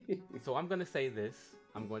So I'm going to say this.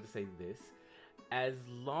 As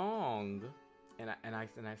long, and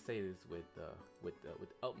I say this with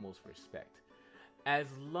utmost respect. As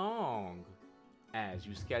long as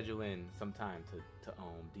you schedule in some time to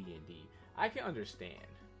D&D, I can understand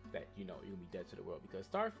that you'll be dead to the world, because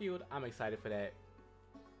Starfield, I'm excited for that.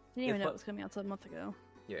 I didn't even know it was coming out a month ago.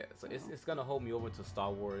 Yeah, so it's gonna hold me over to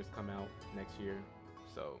Star Wars come out next year.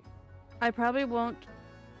 So I probably won't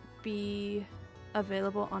be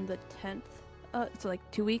available on the 10th. So like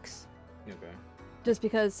 2 weeks. Okay. Just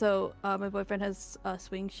because, my boyfriend has a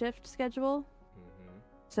swing shift schedule.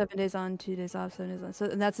 7 days on, 2 days off, 7 days on. So,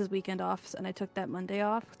 and that's his weekend off, and I took that Monday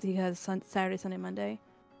off. He has Saturday, Sunday, Monday.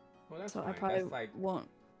 Well, that's so fine. I probably won't.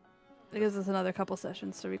 It gives us another couple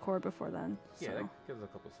sessions to record before then. So. Yeah, that gives us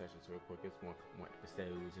a couple sessions to record. Gets more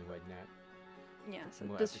episodes and whatnot. Yeah, so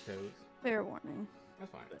more just episodes. Fair warning.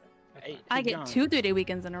 That's fine. I get John. 2 3-day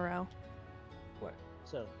weekends in a row. What?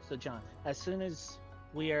 So John, as soon as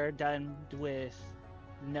we are done with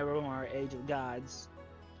Nevermore Age of Gods,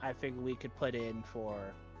 I figure we could put in for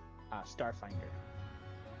Starfinder.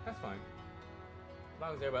 That's fine. As long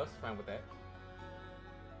as everybody else is fine with that.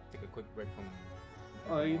 Take a quick break from...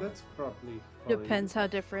 that's probably fine. Depends how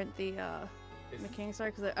different the mechanics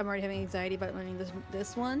are, because I'm already having anxiety about learning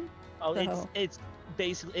this one. Oh, so. It's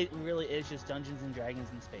basically, it really is just Dungeons and Dragons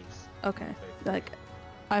in space. Okay. Like,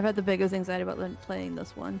 I've had the biggest anxiety about playing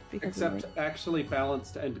this one. Except actually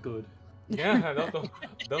balanced and good. Yeah,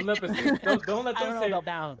 don't let them say,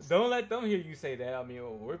 don't let them hear you say that. I mean,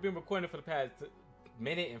 we've been recording for the past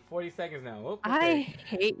minute and 40 seconds now. Oh, okay. I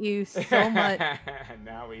hate you so much.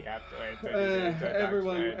 Now we have to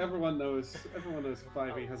everyone knows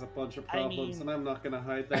 5e has a bunch of problems, and I'm not gonna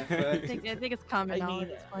hide that fact. I think it's common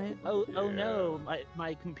knowledge at this point. Oh no,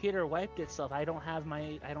 my computer wiped itself.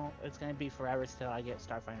 It's gonna be forever till I get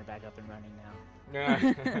Starfinder back up and running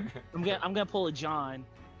now. I'm gonna pull a John.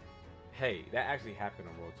 Hey, that actually happened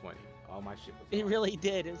on Roll20. All my shit was It really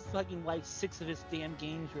did. It was fucking like 6 of his damn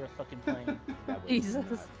games we were fucking playing. That was Jesus.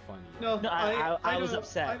 not funny. No, I was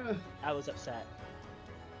upset. I was upset.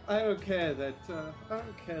 I don't care that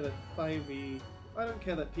 5e. I don't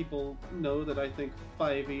care that people know that I think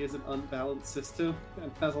 5e is an unbalanced system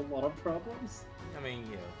and has a lot of problems. I mean,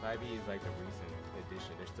 yeah, 5e is like the recent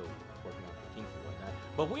edition. They're still working on the kinks and whatnot.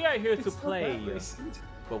 But we are here to play.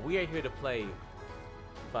 But we are here to play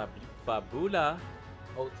Fabula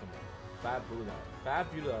Ultima.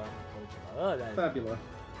 Fabula Ultima. Oh, Fabula.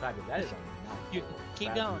 That is a mouthful.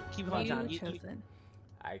 Keep going, John.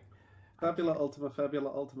 Fabula Ultima, Fabula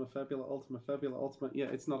Ultima, Fabula Ultima, Fabula Ultima. Yeah,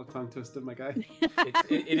 it's not a tongue twister, my guy.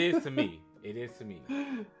 It is to me.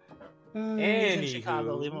 Anywho,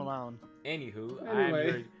 Chicago, leave him alone. Anywho,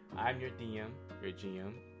 anyway. I'm your DM, your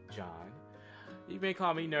GM, John. You may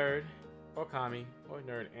call me Nerd, or Kami, or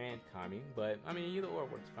Nerd and Kami, but I mean either or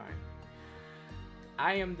works fine.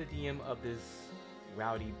 I am the DM of this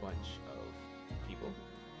rowdy bunch of people,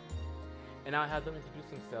 and I'll have them introduce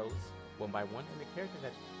themselves one by one and the character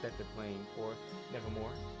that they're playing for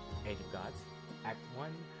Nevermore, Age of Gods, Act 1,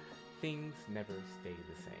 Things Never Stay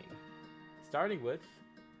the Same. Starting with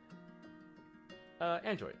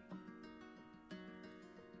Android.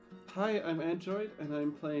 Hi, I'm Android, and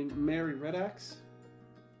I'm playing Mary Redax,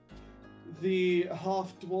 the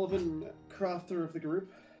half-dwarven crafter of the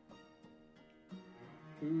group,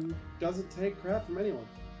 who doesn't take crap from anyone.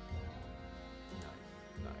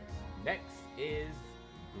 Nice. Next is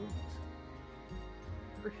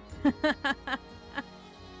Groot.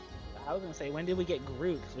 I was gonna say, when did we get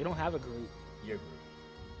Groot? Because we don't have a Groot. You're Groot.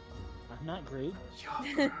 I'm not Groot.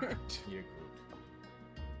 You're Groot. You're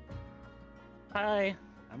Groot. Hi,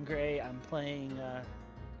 I'm Gray. I'm playing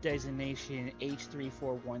designation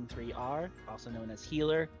H3413R, also known as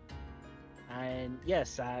Healer. And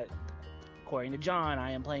yes, according to John,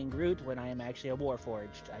 I am playing Groot when I am actually a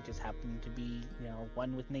Warforged. I just happen to be,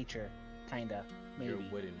 one with nature, kinda, maybe. You're a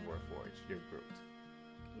wooden Warforged. You're Groot.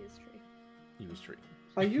 He is tree. He was tree.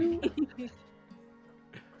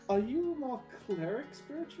 Are you more cleric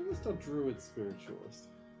spiritualist or druid spiritualist?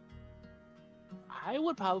 I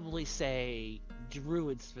would probably say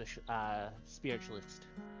druid spiritualist.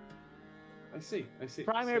 I see.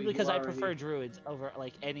 Primarily So because I you prefer druids over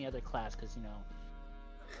like any other class. Because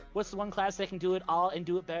what's the one class that can do it all and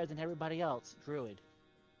do it better than everybody else? Druid.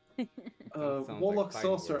 Warlock like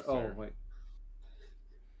sorcerer. words, Oh wait.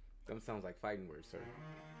 Them sounds like fighting words, sir.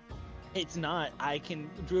 It's not.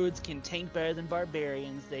 Druids can tank better than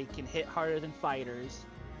barbarians. They can hit harder than fighters.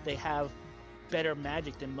 They have better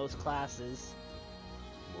magic than most classes.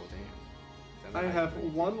 Well, damn. I have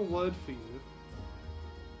one word for you.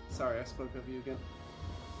 Sorry, I spoke over you again.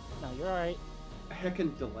 No, you're alright.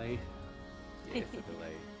 heckin' delay. Yeah, it's a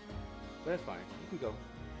delay. But that's fine. You can go.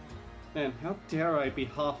 Man, how dare I be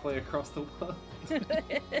halfway across the world?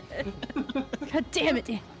 God damn it,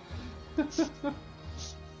 Dan.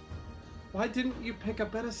 Why didn't you pick a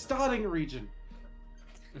better starting region?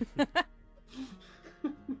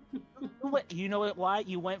 You know what? Why?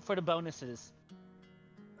 You went for the bonuses.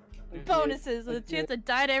 Bonuses. The chance to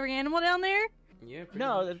die to every animal down there? Yeah.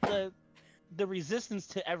 No, the resistance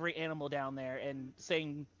to every animal down there, and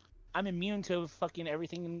saying I'm immune to fucking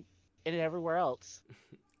everything and everywhere else.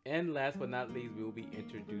 And last but not least, we will be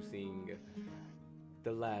introducing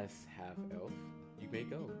the last half elf. You may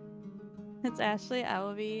go. It's Ashley. I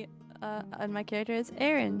will be, and my character is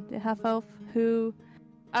Aaron, the half elf who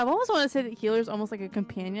I almost want to say that healer's almost like a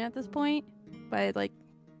companion at this point, by like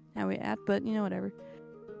how we act, but you know, whatever.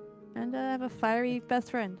 And I have a fiery best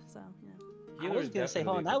friend, so yeah. I was gonna say,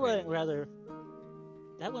 hold on, that went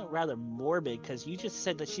rather morbid because you just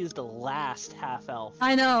said that she's the last half elf.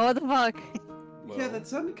 I know, what the fuck? Well, Yeah, that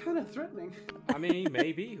sounded kind of threatening. I mean,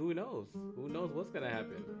 maybe. Who knows? Who knows what's gonna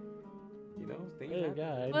happen? You know, things Oh happen.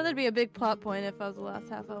 god. Well, that'd be a big plot point if I was the last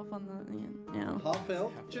half elf on the, you know.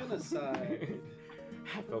 Half-elf genocide.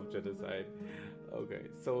 Half elf genocide. Okay,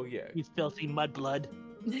 so yeah. You filthy mudblood.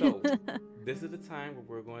 So this is the time where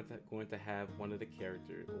we're going to have one of the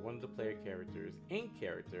characters, or one of the player characters in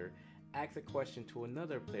character, ask a question to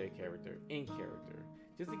another player character in character,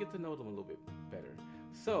 just to get to know them a little bit better.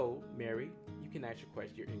 So, Mary, you can ask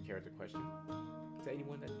your in character question to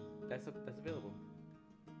anyone that's available.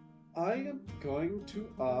 I am going to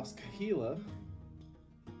ask Healer,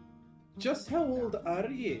 just how old are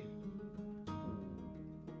you?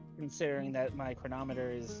 Considering that my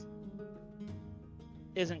chronometer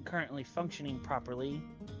isn't currently functioning properly,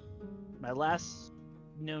 my last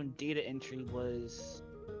known data entry was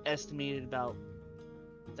estimated about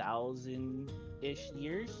 1,000-ish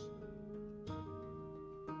years.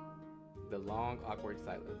 The long, awkward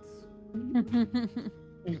silence.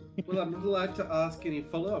 Well, I'm not allowed to ask any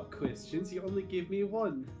follow-up questions. You only give me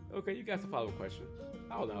one. Okay, you got a follow-up question.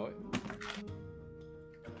 I'll allow it.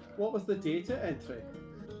 What was the data entry?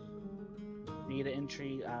 Data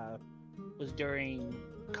entry was during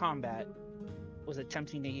combat, was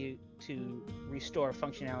attempting to restore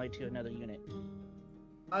functionality to another unit.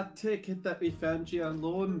 I take it that we found you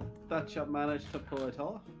alone, that you managed to pull it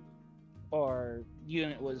off. Or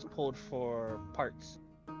unit was pulled for parts.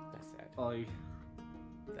 That's sad. Aye,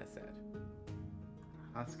 That's sad.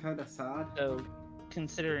 that's kind of sad. So,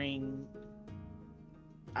 considering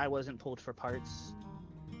I wasn't pulled for parts,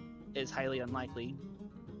 is highly unlikely.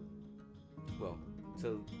 Well,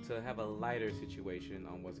 to have a lighter situation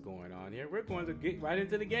on what's going on here, we're going to get right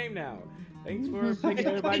into the game now. Thanks for making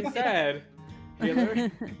everybody sad, Healer.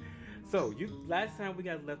 So, last time we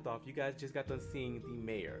got left off, you guys just got done seeing the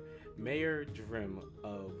Mayor Drim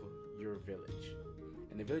of your village.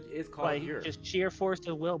 And the village is called Europe. Just sheer force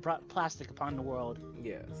of will brought plastic upon the world.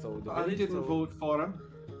 Yeah, so the I village... didn't vote for him.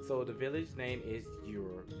 So the village name is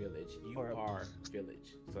your village. You Or- are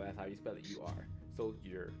village. So that's how you spell it. You are. So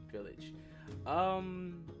your village.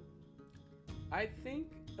 I think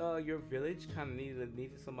your village kind of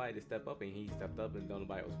needed somebody to step up, and he stepped up, and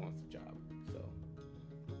nobody else wants the job. So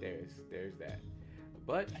there's that.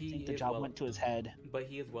 But I think the job went to his head. But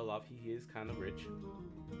he is well off. He is kind of rich.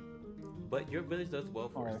 But your village does well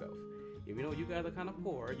for itself. Even though you guys are kind of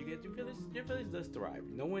poor, your village does thrive.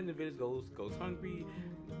 No one in the village goes hungry.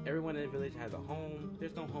 Everyone in the village has a home.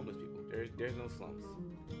 There's no homeless people. There's no slums.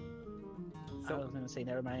 I was going to say,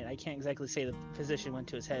 never mind. I can't exactly say the position went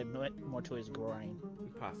to his head, but more to his groin.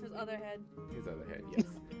 Possibly. His other head. His other head, yes.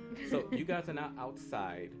 So you guys are now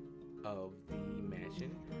outside of the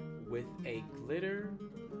mansion with a glitter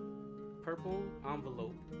purple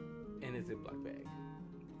envelope in a Ziploc bag.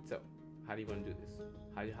 So, how do you want to do this?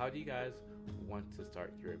 How do you guys want to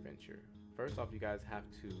start your adventure? First off, you guys have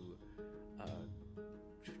to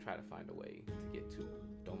try to find a way to get to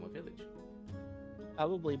Doma Village.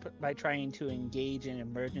 Probably by trying to engage in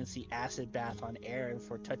emergency acid bath on Aaron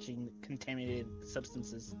for touching contaminated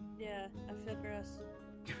substances. Yeah, I feel gross.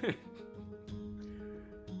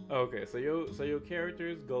 Okay, so your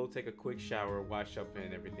characters go take a quick shower, wash up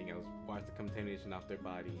and everything else, wash the contamination off their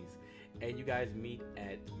bodies, and you guys meet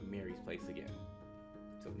at Mary's place again.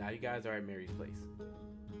 So now you guys are at Mary's place,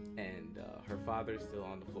 and her father's still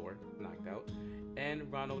on the floor, knocked out,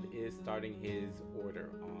 and Ronald is starting his order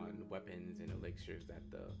on weapons and elixirs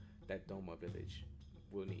that Doma Village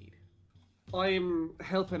will need. I'm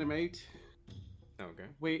helping him out, Okay.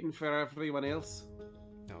 waiting for everyone else.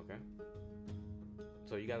 Okay.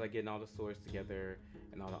 So you guys are getting all the swords together,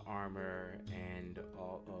 and all the armor and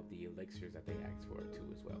all of the elixirs that they asked for too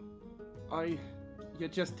as well. You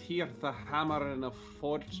just hear the hammer and the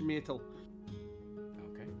forged metal.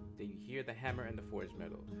 Okay. Then you hear the hammer and the forged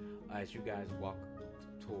metal as you guys walk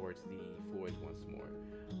towards the forge once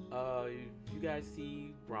more. You guys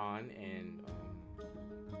see Ron and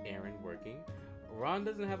Aaron working. Ron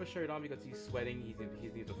doesn't have a shirt on because he's sweating. He's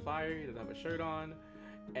near the fire. He doesn't have a shirt on,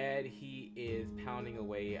 and he is pounding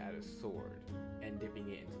away at a sword and dipping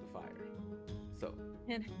it into the fire. So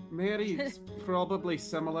Mary's probably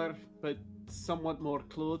similar, but somewhat more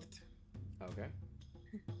clothed. okay.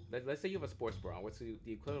 Let's say you have a sports bra. What's the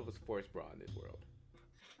equivalent of a sports bra in this world?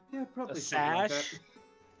 Yeah, probably A something like sash?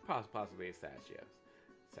 Possibly a sash, yes.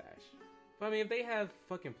 Sash. But I mean, if they have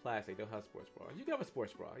fucking plastic, they'll have sports bras. You can have a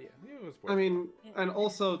sports bra, yeah. You have a sports I mean, and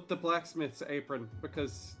also the blacksmith's apron,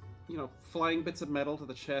 because, flying bits of metal to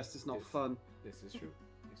the chest is not Yes. fun. This is true.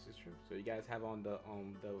 This is true. So you guys have on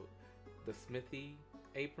the smithy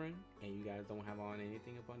apron, and you guys don't have on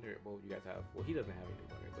anything up under it. Well, you guys have. Well, he doesn't have anything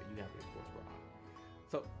under it, but you have your sports bra on.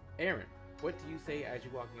 So, Aaron, what do you say as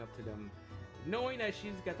you're walking up to them, knowing that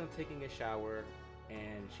she's got them taking a shower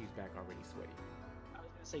and she's back already sweaty? I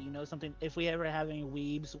was gonna say, something. If we ever have any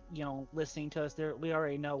weebs, listening to us, there, we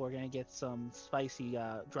already know we're gonna get some spicy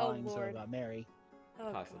drawings Lord. of Mary.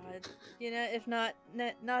 Oh Possibly. God. If not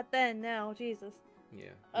then, now, Jesus.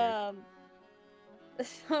 Yeah.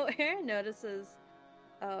 So Aaron notices,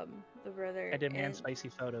 the brother. I demand and, spicy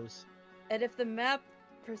photos. and if the map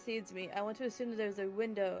precedes me, I want to assume that there's a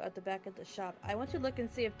window at the back of the shop. I want to look and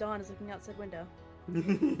see if Dawn is looking out said window. And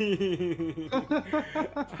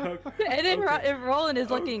then Okay. Roland is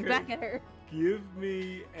looking Okay. back at her. Give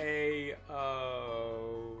me a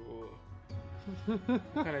what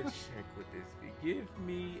kind of check would this be? Give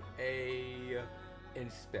me a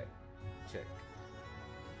inspect check.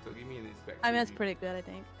 So give me an inspect. I mean, that's pretty good, I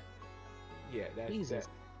think. Yeah, Jesus.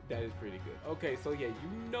 that is pretty good. Okay, so yeah, you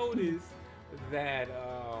notice that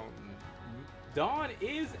Dawn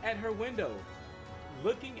is at her window,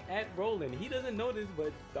 looking at Roland. He doesn't notice,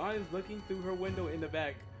 but Dawn is looking through her window in the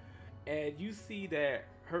back, and you see that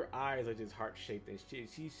her eyes are just heart shaped, and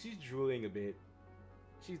she's drooling a bit.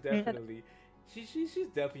 She's definitely she's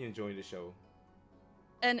definitely enjoying the show.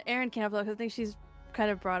 And Aaron can't help it, 'cause I think she's kind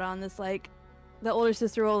of brought on this, like, the older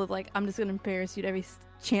sister role of, like, I'm just gonna embarrass you every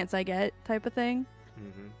chance I get type of thing.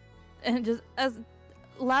 Mm-hmm. And just as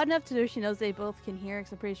loud enough to know she knows they both can hear,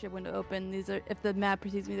 because I'm pretty sure window open. These are, if the map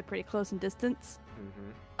precedes me, they're pretty close in distance.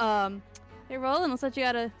 Mm-hmm. Hey Roland, looks like you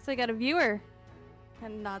got a viewer.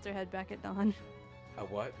 And nods her head back at Dawn. A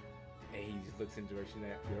what? And he just looks in the direction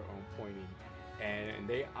that you're pointing, and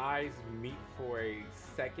their eyes meet for a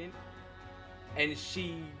second, and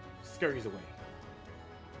she scurries away.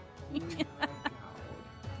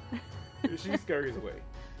 She scurries away.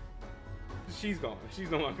 She's gone. She's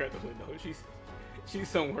no longer at the window. She's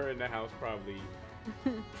somewhere in the house, probably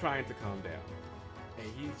trying to calm down. And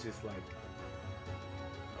he's just like,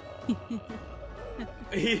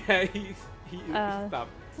 he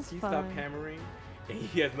stopped. This is He fun. stopped hammering, and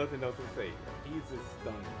he has nothing else to say. He's just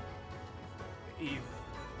stunned. He's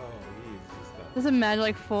just stunned. Just imagine,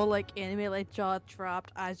 like, full, like, anime, like, jaw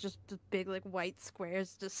dropped, eyes just big, like, white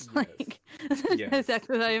squares, just, Yes. like... Yes. That's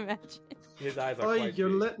exactly what I imagine. His eyes are Oh, quite you're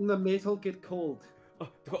big. letting the metal get cold.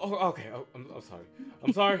 Okay. I'm sorry.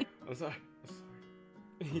 I'm sorry. I'm sorry.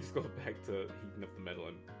 He just goes back to heating up the metal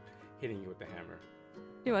and hitting you with the hammer.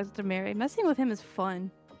 She wants to marry. Messing with him is fun.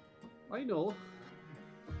 I know.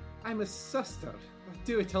 I'm a sister. I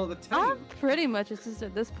do it all the I'm time. pretty much a sister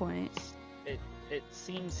at this point. It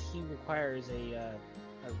seems he requires a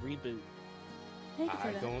reboot. I hate to say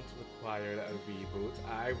I that. don't require a reboot.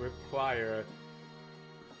 I require.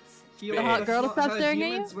 Feel The space. hot that's girl to not stop how staring at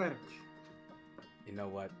you? humans work. You know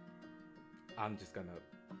what? I'm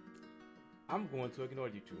going to ignore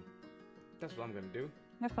you two. That's what I'm gonna do.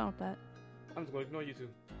 Have fun with that. I'm just gonna ignore you two.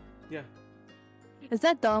 Yeah. Is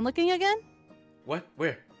that Dawn looking again? What?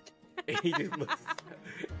 Where? And he just looks,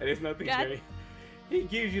 and there's nothing God. there. He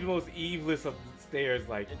gives you the most evilest of stares,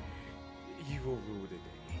 like, you will rule the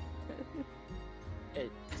day.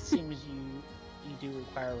 It seems you do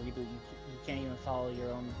require a reboot. You can't even follow your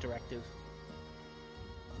own directive.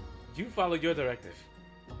 You follow your directive.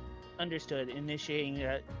 Understood. Initiating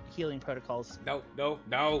healing protocols. No.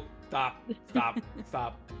 Stop.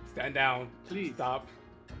 Stand down. Please. Stop.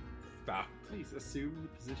 Please assume the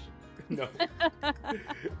position. No.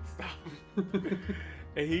 Stop.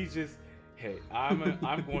 And he's just, hey, I'm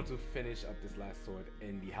going to finish up this last sword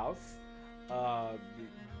in the house.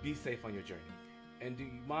 Be safe on your journey. And do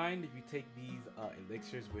you mind if you take these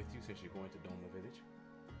elixirs with you since you're going to Doma Village?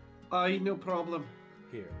 Aye, no problem.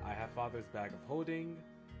 Here, I have Father's bag of holding.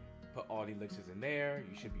 Put all the elixirs in there.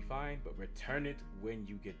 You should be fine, but return it when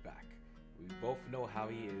you get back. We both know how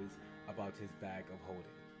he is about his bag of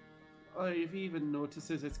holding. If he even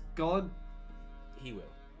notices it's gone. He will.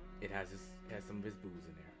 It has some of his booze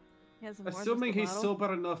in there. He has more than Assuming just a he's bottle.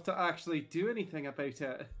 sober enough to actually do anything about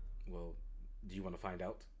it. Well, do you want to find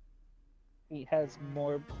out? He has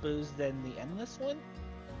more booze than the endless one.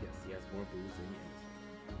 Yes, he has more booze than the endless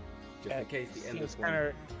one. Just in case the endless Seems one.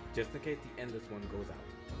 kinda- Just in case the endless one goes out.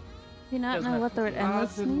 Do you not Doesn't know have what the word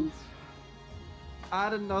endless Adam. means?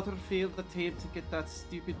 Add another failed attempt to get that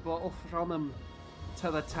stupid bottle from him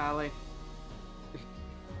to the tally.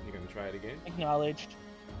 You're gonna try it again? Acknowledged.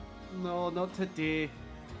 No, not today.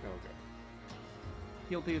 Okay.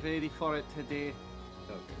 He'll be ready for it today.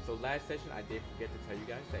 Okay. So last session, I did forget to tell you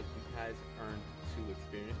guys that you guys earned 2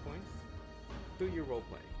 experience points through your role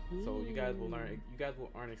playing. So you guys will learn. You guys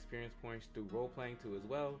will earn experience points through role playing too as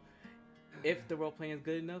well. If the role playing is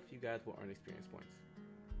good enough, you guys will earn experience points.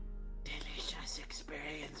 Delicious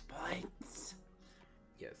experience points.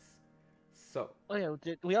 Yes. So Oh yeah,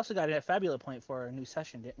 we also got a Fabula point for a new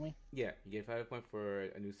session, didn't we? yeah, you get 5 points for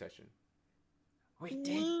a new session. We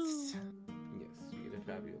did. Yes, you get a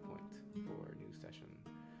Fabula point for a new session.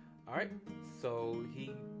 All right. So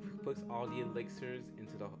he puts all the elixirs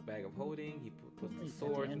into the bag of holding. He puts the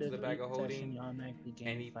swords into the bag of holding,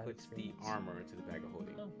 and he puts the armor into the bag of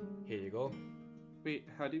holding. Oh. Here you go. Wait,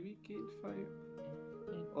 how do we gain fire?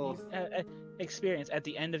 Oh. Experience. At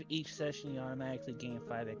the end of each session, you automatically gain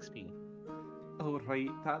 5 XP. Oh, right,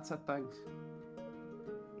 that's a thing.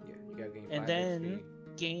 Yeah, you gotta gain 5 And then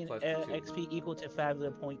XP. gain Plus 2. XP equal to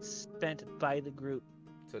Fabula points spent by the group.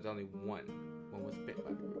 So it's only one. One was spent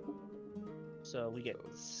by the group. So we get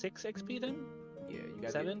 6 XP then? Yeah, you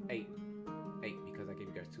guys 7? get 8. 8 because I gave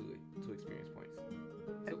you guys two experience points.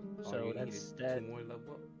 So, So all you need that's is that. 2 more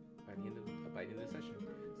level up by the end of the session.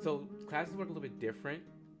 So classes work a little bit different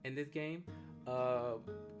in this game.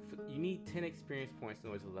 You need 10 experience points in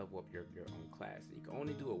order to level up your own class. You can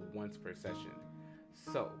only do it once per session.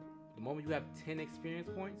 So the moment you have 10 experience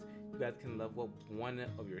points, you guys can level up one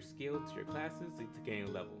of your skills to your classes to gain a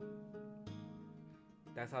level.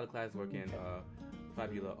 That's how the classes work in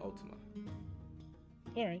Fabula Ultima.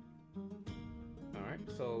 Alright. All right,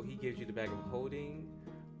 so he gives you the bag of holding,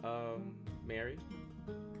 Mary.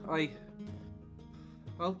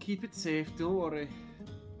 I'll keep it safe, don't worry.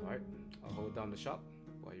 All right, I'll hold down the shop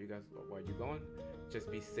while you're going.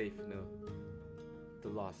 Just be safe in the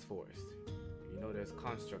Lost Forest. You know there's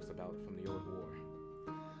constructs about from the old war.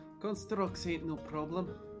 Constructs ain't no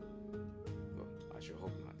problem. Well, I sure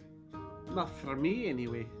hope not. Not for me,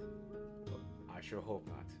 anyway. Well, I sure hope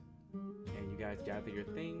not. And you guys gather your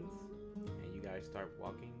things, and you guys start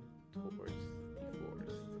walking towards the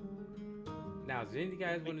forest. Now, is there anything you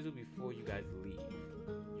guys want to do before you guys leave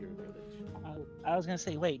your village? I was gonna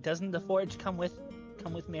say, wait, doesn't the forge come with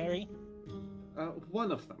Mary?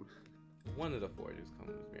 One of them. One of the foragers come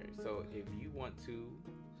with Mary. So if you want to,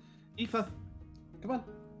 Aoife, come on.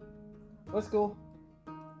 Let's go.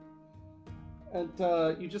 And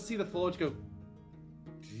you just see the forge go.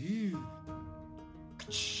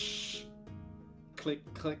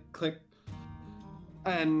 Click, click, click.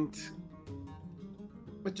 And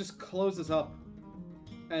it just closes up.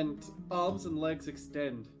 And arms and legs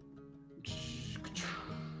extend.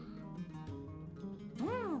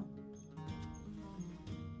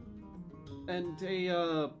 And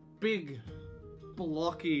a big,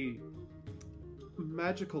 blocky,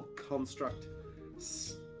 magical construct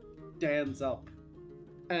stands up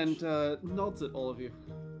and nods at all of you.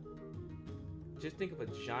 just think of a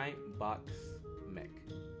giant box mech.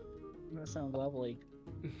 That sounds lovely.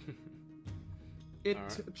 It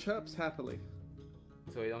Alright. chirps happily.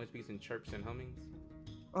 So it only speaks in chirps and hummings?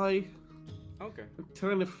 I'm Okay.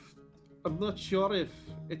 I'm not sure if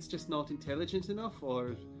it's just not intelligent enough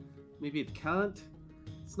or maybe it can't.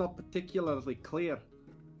 It's not particularly clear.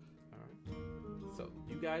 Alright. So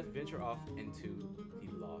you guys venture off into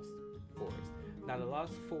the Lost Forest. Now the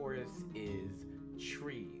Lost Forest is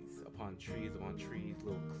trees upon trees upon trees,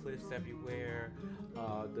 little cliffs everywhere.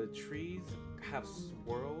 The trees have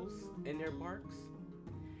swirls in their barks,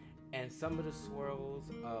 and some of the swirls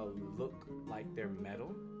look like they're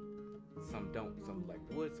metal. Some don't. Some look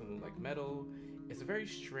like wood, some look like metal. It's a very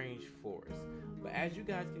strange forest. But as you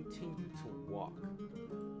guys continue to walk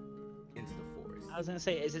into the forest, I was gonna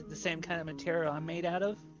say, is it the same kind of material I'm made out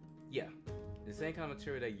of? yeah, the same kind of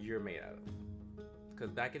material that you're made out of.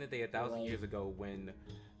 Because back in the day, 1,000 Right. years ago, when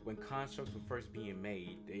constructs were first being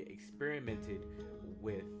made, they experimented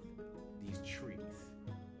with these trees,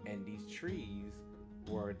 and these trees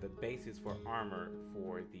were the basis for armor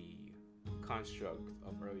for the construct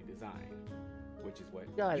of early design, which is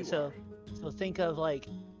what Got you it. So are. think of like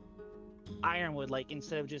ironwood. Like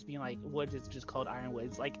instead of just being like wood, it's just called ironwood.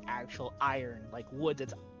 It's like actual iron, like wood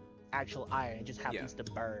that's actual iron. It just happens to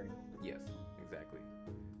burn. Yes, exactly.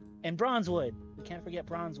 And bronzewood. We can't forget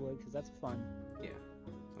bronzewood because that's fun. Yeah.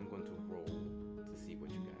 So I'm going to roll to see what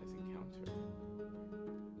you guys encounter.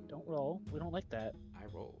 Don't roll. We don't like that. I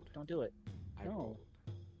rolled. Don't do it. I No. rolled.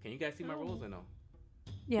 Can you guys see my rolls or no?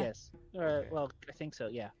 Yeah. Yes. Okay. Well, I think so.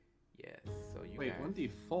 Yeah. Yes. So you Wait, guys.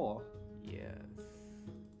 1d4? Yes.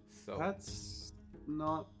 So That's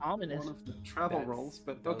not Ominous. one of the travel that's- rolls,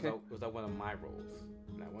 but that okay. was one of my rolls.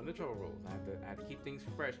 Not one of the trouble rolls. I had to keep things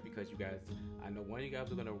fresh because you guys. I know one of you guys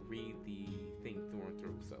was gonna read the thing through and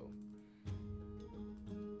through. So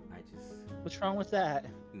I just What's wrong with that?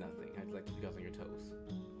 nothing. I had to keep you guys on your toes.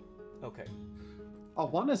 Okay. Oh,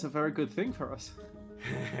 1 is a very good thing for us.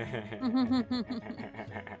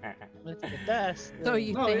 It's the best. So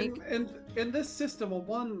you No, think? in this system, a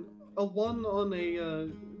one on a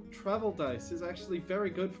travel dice is actually very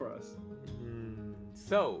good for us.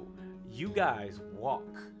 So, you guys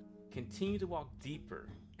continue to walk deeper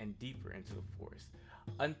and deeper into the forest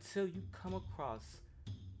until you come across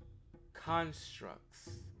constructs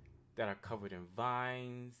that are covered in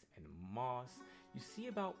vines and moss. You see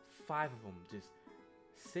about 5 of them just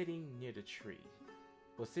sitting near the tree,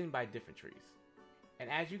 well, sitting by different trees. And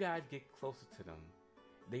as you guys get closer to them,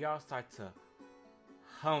 they all start to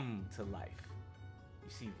hum to life. You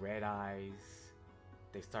see red eyes,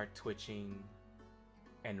 they start twitching,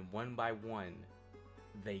 and one by one,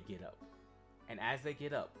 they get up. And as they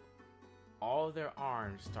get up, all their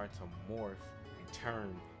arms start to morph and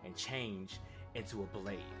turn and change into a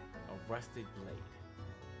blade, a rusted blade.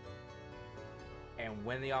 And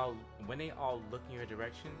when they all look in your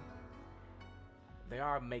direction, they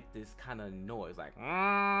all make this kind of noise like,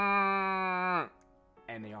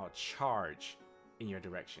 and they all charge in your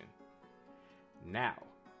direction. Now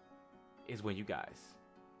is when you guys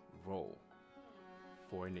roll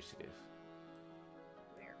for initiative.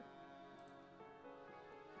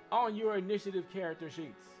 On your initiative character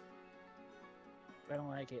sheets. I don't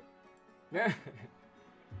like it.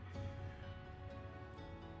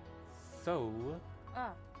 So,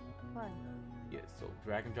 Ah, fun. yes, so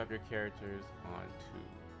drag and drop your characters onto.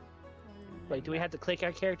 Wait, do we have to click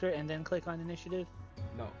our character and then click on initiative?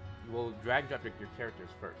 No, you will drag and drop your characters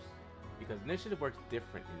first. Because initiative works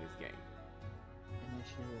different in this game.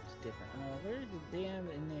 Initiative's different. Oh, where's the damn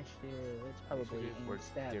initiative? It's probably Initiative in works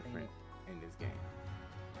stat different in this game.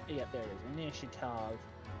 Yeah, there it is. Initiative.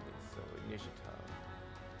 Yes, so initiative.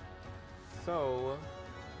 So.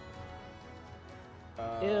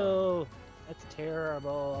 Ew, that's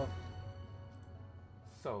terrible.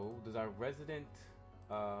 So, does our resident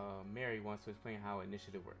Mary wants to explain how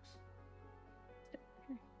initiative works?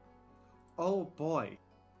 Oh boy,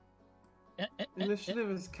 initiative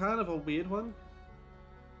is kind of a weird one.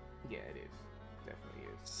 Yeah, it is. Definitely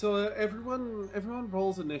is. So everyone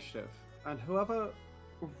rolls initiative, and whoever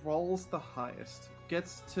rolls the highest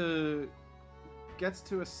gets to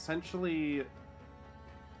essentially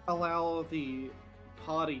allow the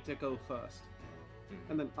party to go first.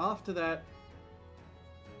 And then after that,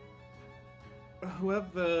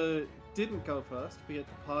 whoever didn't go first, be it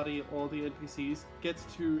the party or the NPCs, gets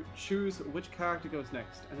to choose which character goes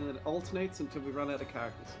next, and then it alternates until we run out of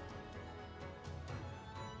characters.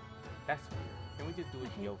 That's weird. Can we just do it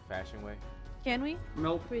the old-fashioned way? Can we?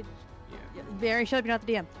 Nope. Wait, Yeah. Barry, shut up, you're not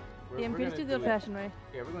the DM. We're DM, please gonna do the old-fashioned way.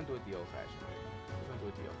 Yeah, we're gonna do it the old-fashioned way. We're gonna do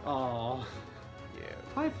it the old-fashioned Oh, way. Yeah.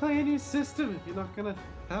 why play a new system if you're not gonna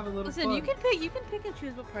have a little Listen, fun? you can pick and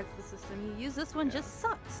choose what parts of the system you use. This one Yeah. just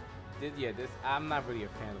sucks. This I'm not really a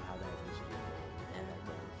fan of how that initiative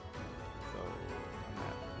goes. So I'm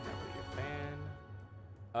not really a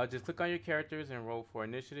fan. Just click on your characters and roll for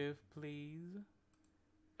initiative, please.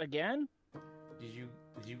 Again? Did you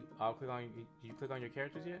did you click on your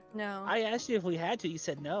characters yet? No. I asked you if we had to. You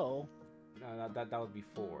said no. No, that was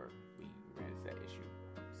before we ran into that issue.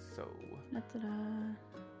 So Da-da-da.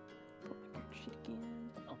 Pull my character sheet again.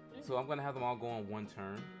 Okay. So I'm gonna have them all go on one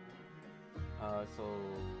turn. So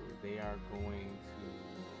they are going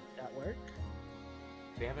to. That work?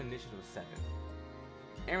 They have an initiative of 7.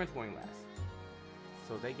 Aaron's going last.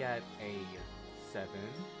 So they got a 7.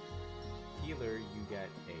 Healer, you got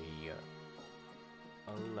a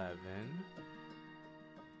 11.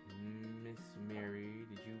 Miss Mary,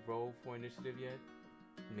 did you roll for initiative yet?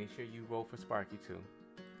 Make sure you roll for Sparky too.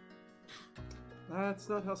 That's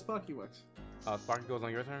not how Sparky works. Sparky goes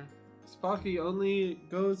on your turn? Sparky only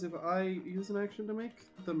goes if I use an action to make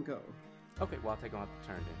them go. Okay, well, I'll take him out the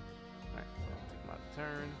turn then. Alright, so I'll take him out the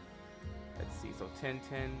turn. Let's see, so 10,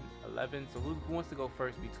 10, 11. So who wants to go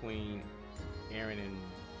first between Aaron and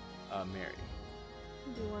Mary?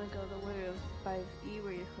 Do you want to go the way of 5E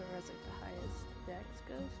where whoever has like the highest dex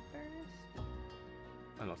goes first?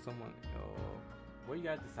 I don't know, someone. Well, you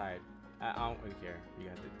gotta decide. I don't really care. You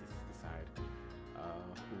got to decide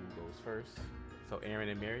who goes first. So Aaron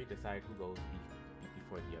and Mary decide who goes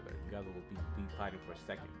before the other. You guys will be fighting for a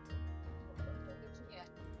second.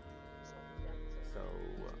 So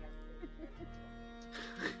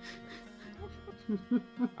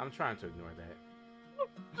I'm trying to ignore that.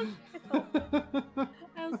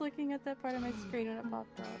 I was looking at that part of my screen when it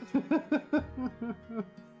popped up.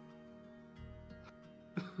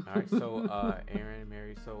 All right, so Aaron,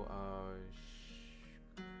 Mary, so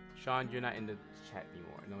Sean, you're not in the chat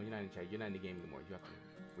anymore. No, you're not in the chat. You're not in the game anymore. You have to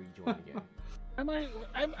rejoin again. I'm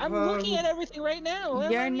looking at everything right now.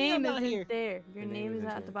 Your name isn't isn't there. Your name is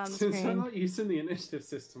not at the bottom of the Since I'm screen. not using the initiative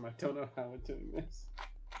system, I don't know how we're doing this.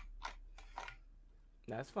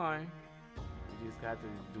 That's fine. You just got to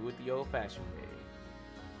do it the old-fashioned way.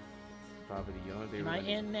 It's probably the only way. Am I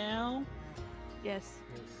in now? Yes.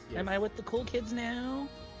 Yes. Am I with the cool kids now?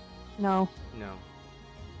 No. No.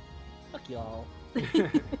 Fuck y'all.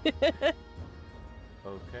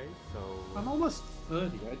 Okay, so I'm almost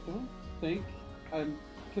 30. I don't think I'm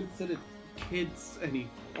considered kids anymore.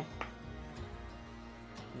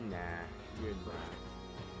 nah, you're not.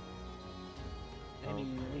 I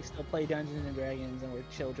mean, we still play Dungeons and Dragons and we're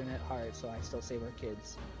children at heart, so I still say we're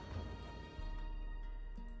kids.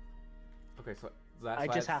 Okay, so that's I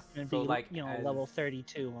just happen to be, like, level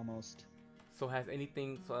 32 almost. So has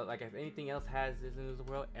anything anything else has this in this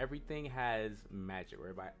world? Everything has magic,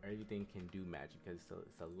 whereby everything can do magic because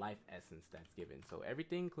it's a life essence that's given. So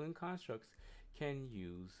everything, including constructs, can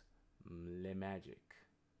use magic.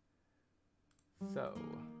 So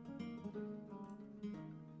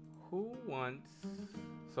who wants?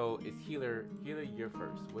 So it's healer. Healer, you're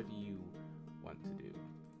first. What do you want to do?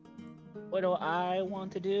 What do I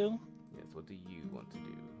want to do? Yes. What do you want to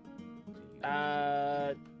do?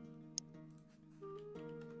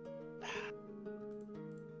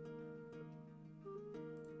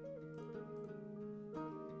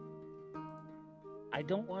 I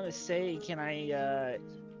don't want to say, can I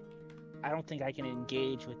don't think I can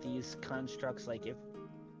engage with these constructs, if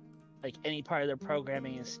any part of their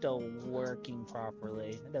programming is still working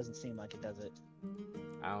properly. It doesn't seem like it does it.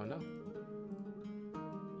 I don't know.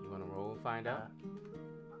 You want to roll and find out?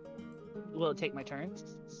 Will it take my turn?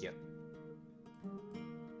 Yep.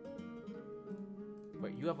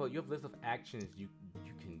 But you have a list of actions you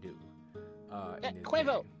can do. In this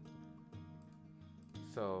Quavo. game.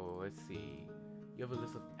 So let's see. You have a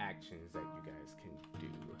list of actions that you guys can do.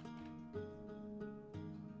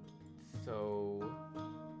 So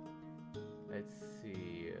let's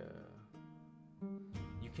see.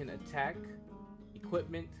 You can attack,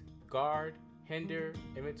 equipment, guard, hinder,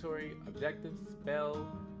 inventory, objective, spell,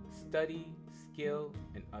 study, skill,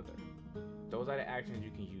 and other. Those are the actions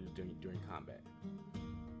you can use during combat.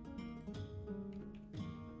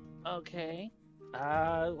 Okay.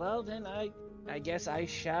 Well then I guess I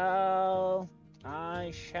shall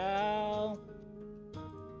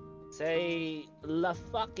say la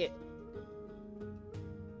fuck it.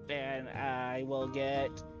 And I will get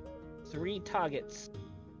 3 targets.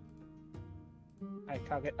 I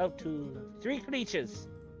target up to 3 creatures.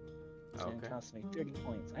 It's gonna cost me 30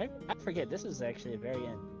 points. I forget, this is actually a very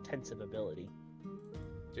intensive ability.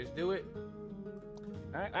 Just do it.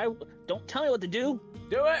 I don't tell me what to do.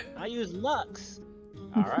 Do it. I use Lux.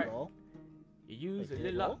 All right. Roll. You use Wait, did the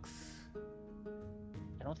it roll? Lux.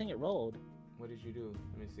 I don't think it rolled. What did you do?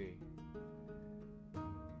 Let me see.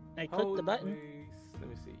 I clicked the button. Place. Let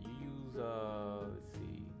me see. You use let's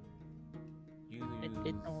see. You use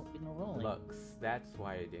It don't roll. Lux. That's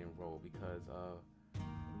why it didn't roll because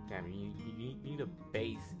damn, you need a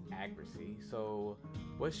base accuracy. So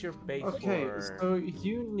what's your base Okay, for? so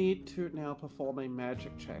you need to now perform a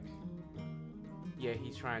magic check. Yeah,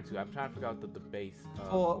 he's trying to. I'm trying to figure out the base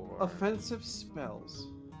For offensive spells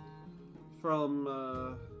from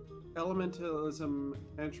elementalism,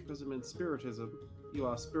 anthropism, and spiritism, you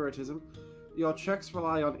are spiritism. Your checks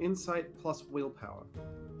rely on insight plus willpower.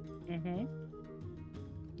 Mm-hmm.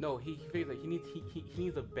 No, he feels like he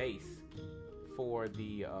needs a base for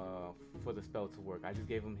the spell to work. I just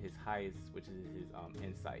gave him his highest, which is his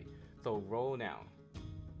insight. So roll now.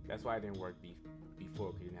 That's why it didn't work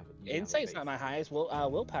before because you didn't have. Insight's not my highest.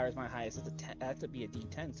 Willpower is my highest. It's that has to be a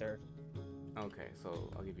D10, sir. Okay, so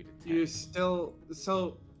I'll give you the 10. You still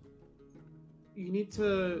you need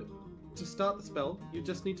to to start the spell, you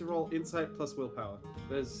just need to roll insight plus willpower.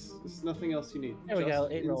 There's nothing else you need. There we go,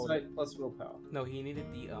 it rolled. Insight plus willpower. No, he needed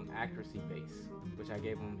the accuracy base, which I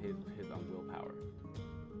gave him his willpower.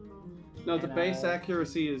 No, the base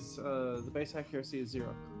accuracy is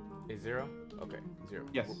 0. Is 0? Okay, 0.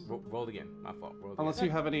 Yes. Roll again. My fault. Roll again. Unless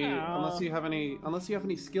you have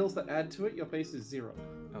any skills that add to it, your base is 0.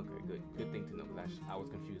 Okay, good. Good thing to know, because I was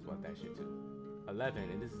confused about that shit too. 11,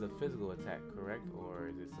 and this is a physical attack, correct? Or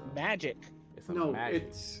is this a... Magic. It's a No, magic.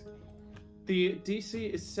 it's... The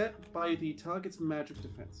DC is set by the target's magic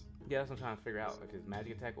defense. Yeah, that's what I'm trying to figure out. If it's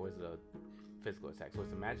magic attack or is it a physical attack? So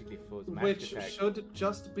it's a magic defense, Which attack. should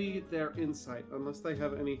just be their insight, unless they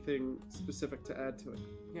have anything specific to add to it.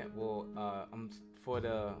 Yeah, well, for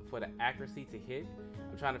the accuracy to hit,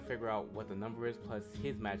 I'm trying to figure out what the number is plus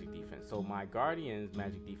his magic defense. So my guardian's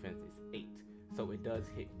magic defense is 8, so it does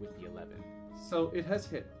hit with the 11. So it has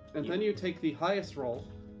hit, and then you take the highest roll,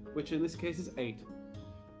 which in this case is 8,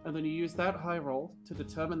 and then you use that high roll to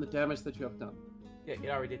determine the damage that you have done. Yeah, it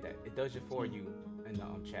already did that. It does it for you in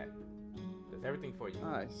the chat. It does everything for you.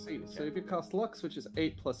 I see. So if you cast Lux, which is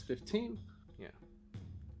 8 plus 15. Yeah.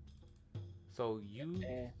 So you.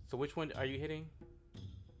 Okay. So which one are you hitting?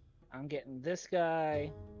 I'm getting this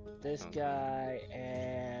guy, this guy,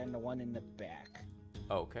 and the one in the back.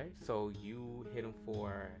 Okay, so you hit him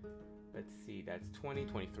for, let's see, that's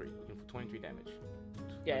 23. You hit him for 23 damage.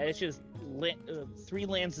 Yeah, it's just 3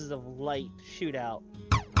 lances of light shoot out.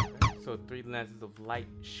 Okay, so 3 lances of light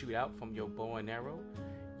shoot out from your bow and arrow.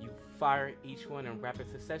 You fire each one in rapid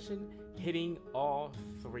succession, hitting all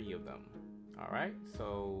 3 of them. All right,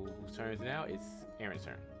 so whose turn is it now? It's Aaron's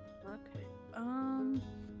turn. Okay.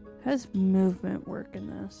 How does movement work in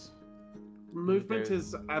this? Movement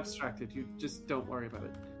is abstracted. You just don't worry about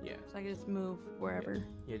it. Yeah. So I can just move wherever.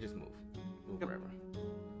 Yeah, just move. Move Yep. wherever.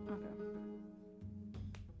 Okay.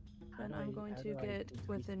 Then How I'm do going I to get decrease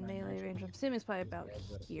within my melee magic? range. I'm assuming it's probably about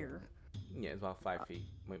here. Yeah, it's about 5 feet.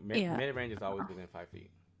 Yeah. Melee range is always within 5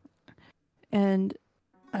 feet. And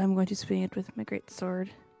I'm going to swing it with my great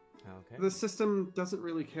sword. Okay. The system doesn't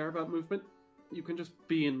really care about movement. You can just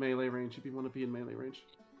be in melee range if you want to be in melee range.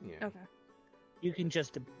 Yeah. Okay. You can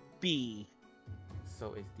just be.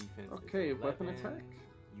 So its defense Okay, is 11. weapon attack.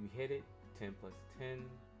 You hit it, 10 plus 10.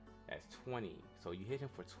 That's 20. So you hit him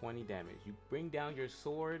for 20 damage. You bring down your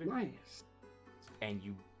sword Nice. and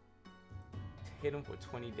you hit him for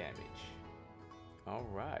 20 damage. All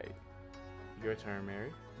right. Your turn,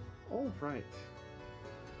 Mary. All right.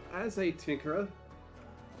 As a tinkerer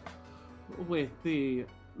with the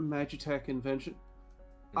Magitech invention,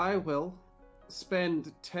 I will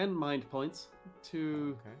spend 10 mind points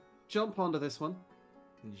to Okay. jump onto this one,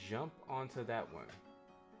 Jump onto that one.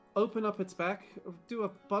 open up its back, do a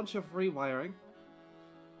bunch of rewiring,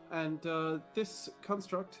 and this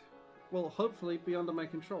construct will hopefully be under my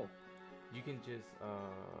control. You can just,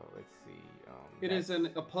 let's see. It is that's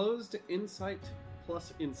an opposed insight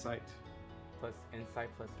plus insight. plus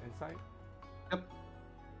insight. Yep.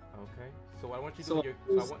 Okay. So what I want you to So do in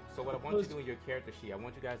your, opposed- so what I want you to do in your character sheet, I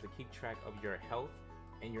want you guys to keep track of your health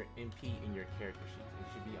and your MP in your character sheet. It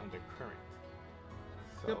should be under current.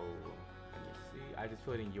 So Yep. let me see. I just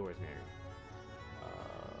put it in yours, Mary.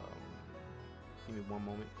 Give me one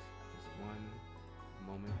moment. Just one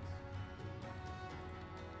moment.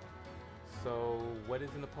 So what is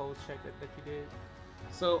an opposed check that you did?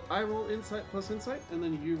 So I roll insight plus insight, and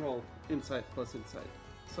then you roll insight plus insight.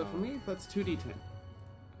 So for Oh. me, that's 2d10.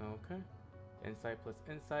 Okay. Insight plus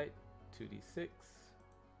insight, 2d6.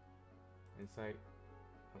 Insight.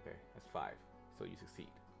 Okay, that's 5. So you succeed.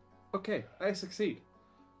 Okay, I succeed.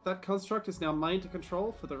 That construct is now mine to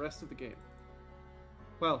control for the rest of the game.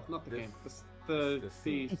 Well, not the This- game. The the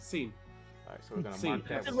scene. scene. Alright, so we're gonna See, mark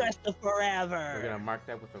that. The With, rest of forever. we're gonna mark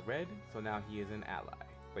that with a red. So now he is an ally,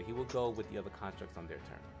 but he will go with the other constructs on their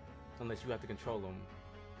turn, unless you have to control them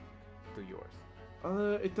through yours.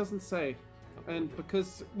 It doesn't say. Okay, And good.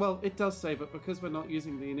 because, well, it does say, but because we're not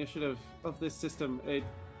using the initiative of this system,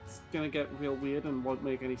 it's gonna get real weird and won't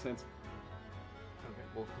make any sense. Okay.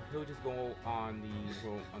 Well, he'll just go on the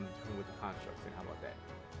roll on the turn with the constructs. And how about that?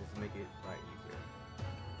 Just make it easier.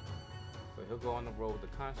 So he'll go on the roll with the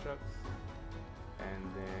constructs,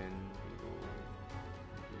 and then he will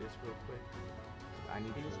do this real quick. I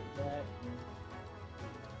need to.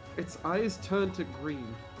 Its eyes turn to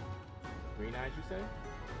green. Green eyes, you say?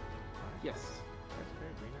 Alright, Yes. that's fair.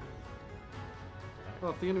 Green eyes.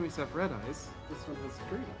 Well, if the enemies have red eyes, this one has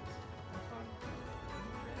green eyes.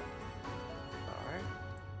 Alright.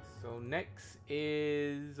 So next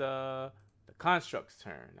is the construct's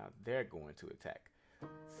turn. Now they're going to attack.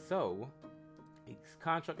 So His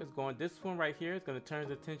construct is going. This one right here is going to turn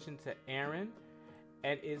his attention to Aaron,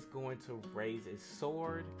 and is going to raise his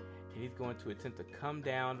sword, and he's going to attempt to come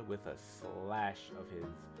down with a slash of his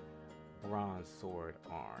bronze sword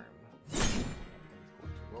arm. And he's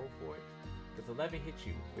going to roll for it. Does 11 hit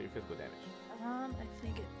you for your physical damage? I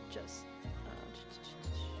think it just.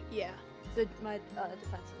 Yeah. So my defense is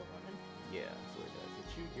 11. Yeah, so it does hit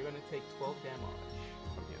you. You're going to take 12 damage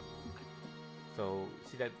from him. So,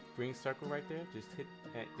 see that green circle right there? Just hit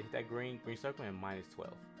that green circle and minus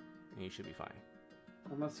 12. And you should be fine.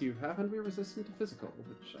 Unless you happen to be resistant to physical,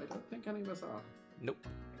 which I don't think any of us are. Nope.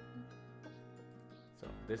 So,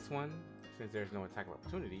 this one, since there's no attack of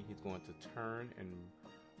opportunity, he's going to turn and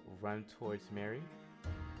run towards Mary.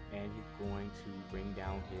 And he's going to bring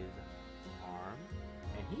down his arm.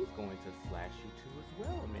 And he's going to slash you too as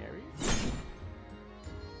well, Mary.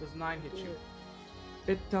 Does 9 hit you?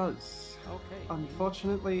 It does. Okay.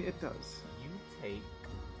 Unfortunately, it does. You take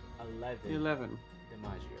 11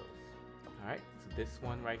 DiMaggio's. Alright, so this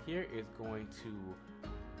one right here is going to...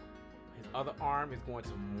 His other arm is going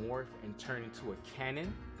to morph and turn into a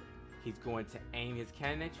cannon. He's going to aim his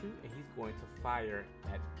cannon at you, and he's going to fire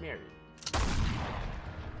at Mary.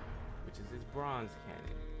 Which is his bronze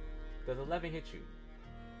cannon. Does 11 hit you?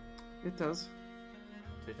 It does.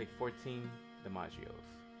 So you take 14 DiMaggio's.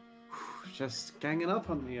 Just ganging up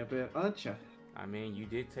on me a bit, aren't you? I mean, you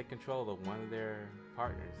did take control of one of their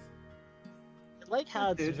partners. I like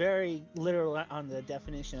how it's very literal on the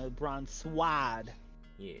definition of bronze sword.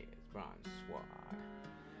 Yeah, it's bronze sword.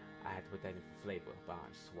 I had to put that in for flavor.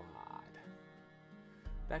 Bronze sword.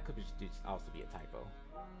 That could just also be a typo.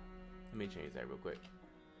 Let me change that real quick.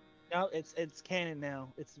 No, it's canon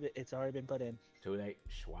now. It's already been put in. Too late.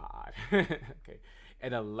 Sword. Okay.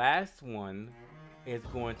 And the last one is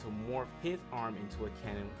going to morph his arm into a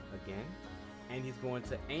cannon again. And he's going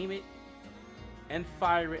to aim it and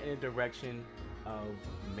fire it in the direction of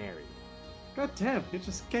Mary. God damn, you're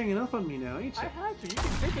just ganging up on me now, ain't you? I had to. You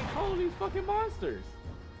can take control of these fucking monsters.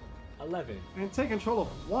 11. And take control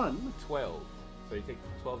of one. 12. So you take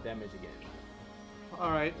 12 damage again.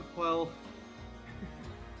 Alright, well...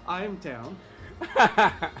 I'm down.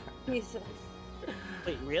 Jesus.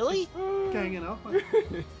 Wait, really? Ganging up on me.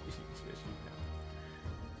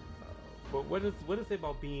 But what does it say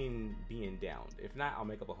about being downed? If not, I'll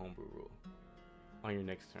make up a homebrew rule on your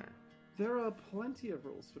next turn. There are plenty of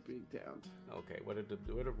rules for being downed. Okay, what are the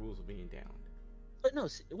rules of being downed? But no,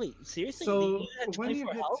 wait, seriously? So, you had when you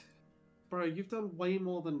 24 hit... health? Bro, you've done way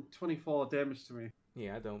more than 24 damage to me.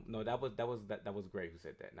 Yeah, I don't. No, that was Gray who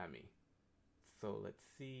said that, not me. So let's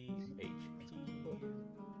see HP.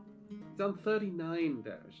 Done 39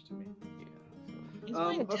 damage to me. Yeah. He's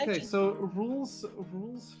paying Okay, attention. so rules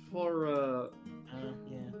for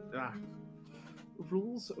yeah.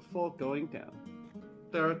 rules for going down.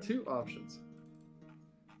 There are two options.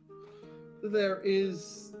 There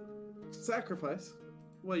is sacrifice,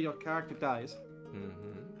 where your character dies,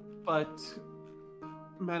 but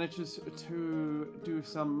manages to do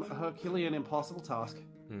some Herculean impossible task,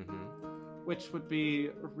 which would be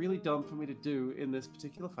really dumb for me to do in this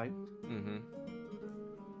particular fight.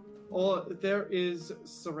 Or there is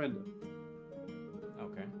surrender.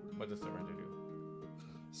 Okay. What does surrender do?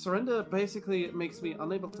 Surrender basically makes me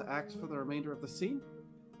unable to act for the remainder of the scene,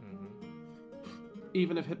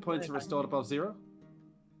 even if hit points are restored above 0.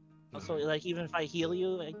 Also, like, even if I heal you,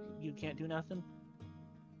 like, you can't do nothing?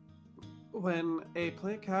 When a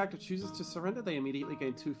player character chooses to surrender, they immediately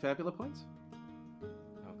gain 2 Fabula points.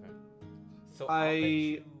 Okay. So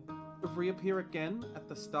I reappear again at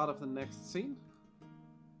the start of the next scene.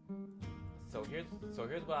 So here's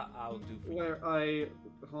what I'll do for Where you.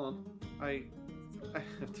 hold on, I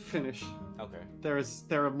have to finish. Okay.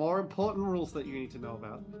 There are more important rules that you need to know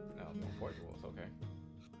about. No, more important rules. Okay.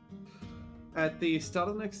 At the start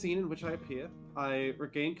of the next scene in which I appear, I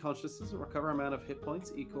regain consciousness and recover amount of hit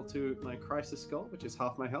points equal to my crisis score, which is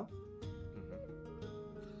half my health.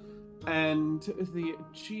 And the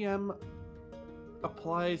GM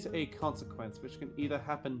applies a consequence, which can either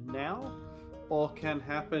happen now or can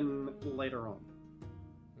happen later on.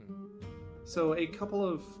 So a couple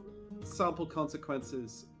of sample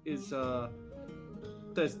consequences is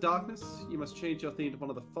there's darkness. You must change your theme to one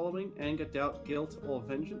of the following: anger, doubt, guilt, or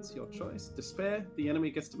vengeance, your choice. Despair. The enemy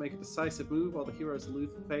gets to make a decisive move while the heroes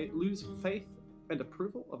lose faith and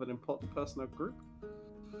approval of an important person or group.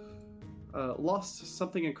 Lost.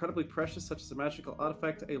 Something incredibly precious, such as a magical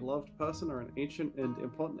artifact, a loved person, or an ancient and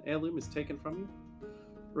important heirloom is taken from you.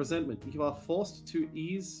 Resentment. You are forced to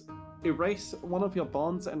erase one of your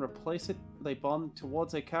bonds and replace it with a bond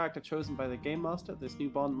towards a character chosen by the game master. This new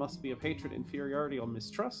bond must be of hatred, inferiority, or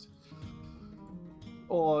mistrust.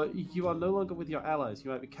 or you are no longer with your allies.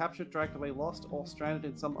 You might be captured, dragged away, lost, or stranded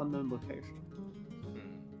in some unknown location.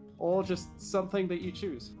 Or just something that you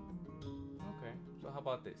choose. Okay, so how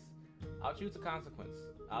about this? I'll choose a consequence.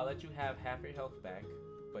 I'll let you have half your health back,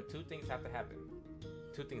 but two things have to happen.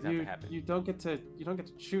 You don't get to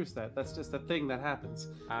choose that. That's just a thing that happens.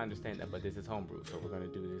 I understand that, but this is homebrew, so we're gonna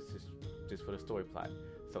do this just for the story plot.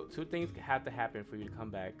 So two things have to happen for you to come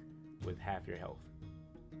back with half your health.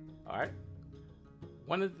 All right.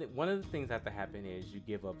 One of the things that have to happen is you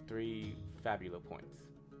give up 3 Fabula points.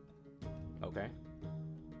 Okay.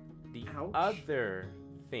 The Ouch. other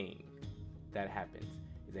thing that happens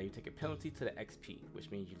is that you take a penalty to the XP,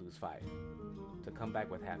 which means you lose 5 to come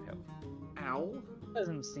back with half health. Ow.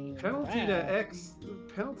 Doesn't seem Penalty bad. to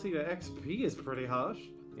XP is pretty harsh.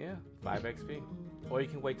 Yeah, 5 XP. Or you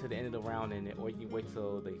can wait till the end of the round, or you can wait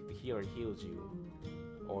till the healer heals you,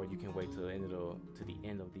 or you can wait till the end of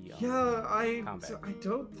the combat. I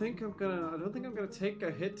don't think I'm gonna take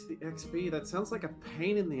a hit to the XP. That sounds like a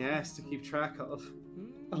pain in the ass to keep track of.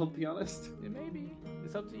 I'll be honest. It may be.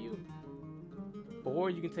 It's up to you. Or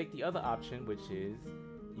you can take the other option, which is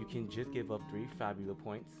you can just give up 3 Fabula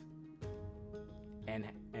points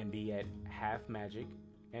and be at half magic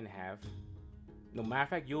and half. No matter of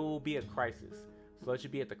fact, you'll be at crisis. So let you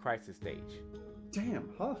be at the crisis stage. Damn,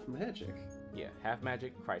 half magic. Yeah, half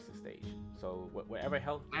magic, crisis stage. So whatever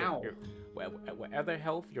health, Ow. whatever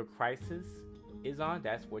health your crisis is on,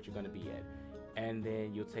 that's what you're gonna be at. And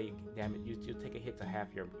then you'll take damage. You'll take a hit to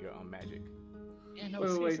half your magic. Yeah, no, Wait.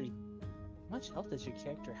 seriously. How much health does your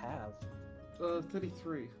character have?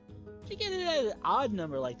 33. You get it at an odd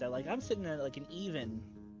number like that. Like, I'm sitting at like an even.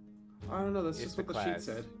 I don't know. That's It's just what the sheet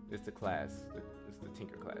said. It's the class. It's the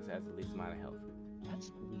Tinker class. It has the least amount of health.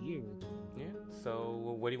 That's weird. Yeah. So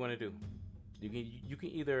what do you want to do? You can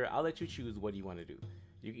either, I'll let you choose what you want to do.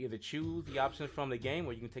 You can either choose the options from the game,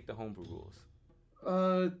 or you can take the homebrew rules.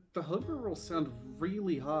 The homebrew rules sound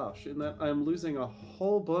really harsh in that I'm losing a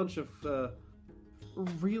whole bunch of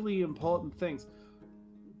really important things.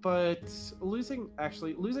 But losing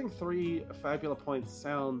 3 Fabula points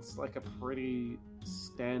sounds like a pretty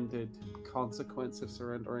standard consequence of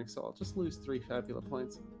surrendering, so I'll just lose 3 Fabula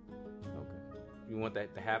points. Okay. You want the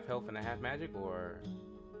half health and the half magic, or?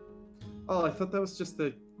 Oh, I thought that was just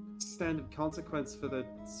the standard consequence for the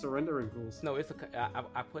surrendering rules. No,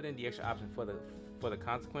 I put in the extra option for the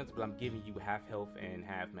consequence, but I'm giving you half health and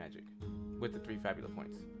half magic with the 3 Fabula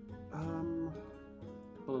points.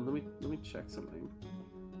 Hold on, let me check something.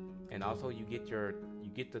 And also you get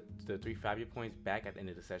the 3 Fabula points back at the end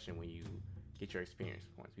of the session when you get your experience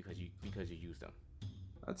points because you use them.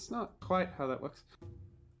 That's not quite how that works.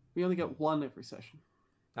 We only get 1 every session.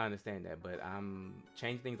 I understand that, but I'm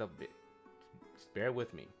changing things up a bit. Just bear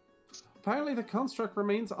with me. Apparently the construct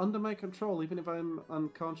remains under my control even if I'm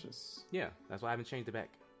unconscious. Yeah, that's why I haven't changed it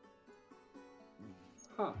back.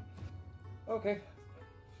 Huh. Okay.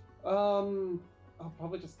 I'll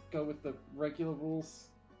probably just go with the regular rules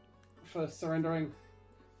for surrendering.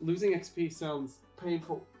 Losing XP sounds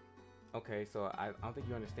painful. Okay, so I don't think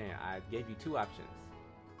you understand. I gave you 2 options.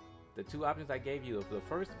 The 2 options I gave you, the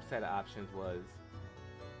first set of options was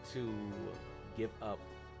to give up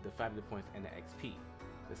the Fabula points and the XP.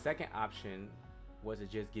 The second option was to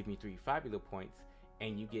just give me 3 Fabula points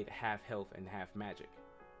and you get half health and half magic.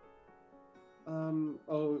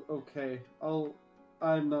 Oh, okay.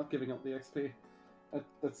 I'm not giving up the XP.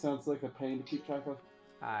 That sounds like a pain to keep track of.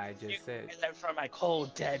 I just said. And then for my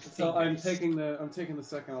cold dead So I'm fingers. taking the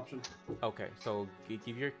second option. Okay, so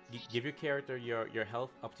give your character your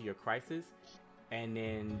health up to your crisis, and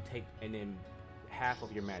then half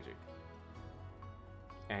of your magic,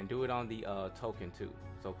 and do it on the token too.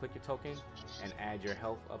 So click your token and add your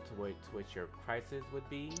health up to what your crisis would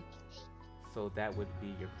be. So that would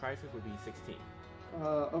be your crisis would be 16.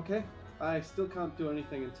 Okay. I still can't do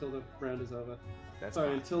anything until the round is over. That's Sorry,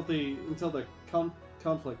 fine. until the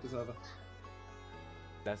conflict is over.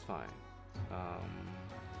 That's fine.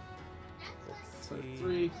 Let's So see.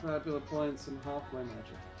 3 Fabula points and half my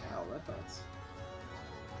magic. Wow, that hurts.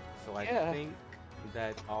 So I Yeah. think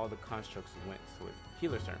that all the constructs went. So it's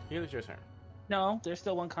healer's turn. Healer's your turn. No, there's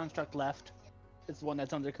still one construct left. It's the one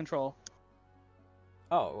that's under control.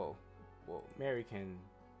 Oh, well, Mary can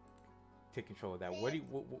take control of that. What do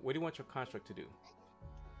you want your construct to do?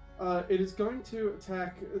 It is going to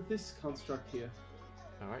attack this construct here.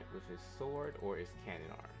 All right, with his sword or his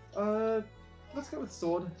cannon arm. Let's go with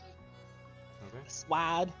sword. Okay.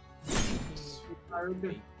 Swad.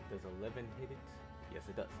 Wait, does 11 hit it? Yes,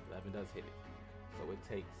 it does. 11 does hit it. So it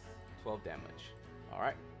takes 12 damage. All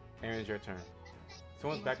right, Aaron's your turn.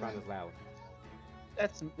 Someone's background is loud.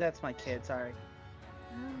 That's my kid. Sorry.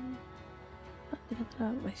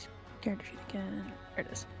 My character sheet again. There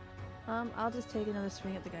it is. I'll just take another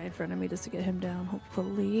swing at the guy in front of me just to get him down,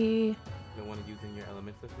 hopefully. You don't want to use in your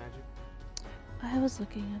elementalist magic? I was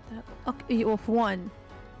looking at that. Okay, well, for one,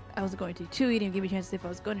 I was going to. Two, you didn't give me a chance to see if I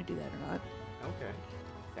was going to do that or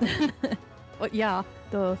not. Okay. Well, yeah,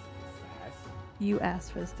 the Sass. you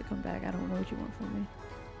asked for this to come back. I don't know what you want from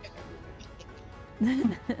me.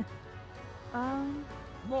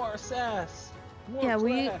 More sass. More Yeah,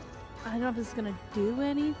 class. I don't know if this is gonna do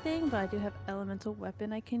anything, but I do have elemental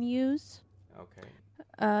weapon I can use.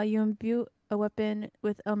 Okay. You imbue a weapon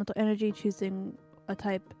with elemental energy, choosing a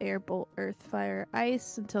type: air, bolt, earth, fire,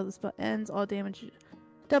 ice. Until the spell ends, all damage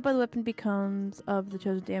dealt by the weapon becomes of the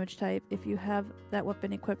chosen damage type. If you have that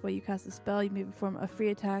weapon equipped while you cast the spell, you may perform a free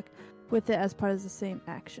attack with it as part of the same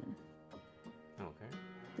action. Okay.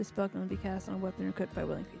 This spell can only be cast on a weapon equipped by a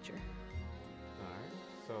willing creature. Alright.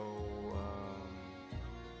 So,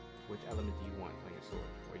 which element do you want on your sword?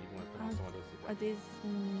 Or do you want to put on some of those Are weapons?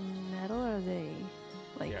 these metal or are they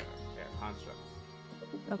like... Yeah, constructs.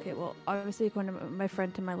 Okay, well, obviously according to my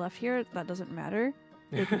friend to my left here, that doesn't matter.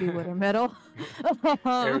 They could be wood or metal.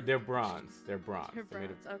 They're bronze. They're bronze. They're They're made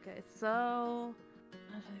bronze. Okay, so...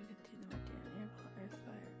 Earth,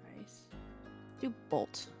 fire, ice. Do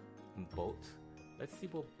bolt. of bolt. Let's see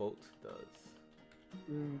what bolt does.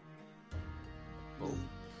 Bolt.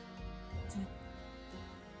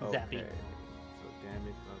 Zappy. Okay. So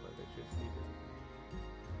damage on electricity.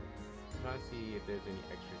 I'm trying to see if there's any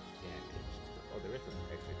extra damage. Oh, there is some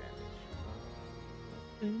extra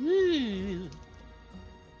damage. Ooh.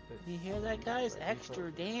 Let's You hear that, see. guys? Let me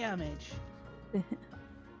Extra damage.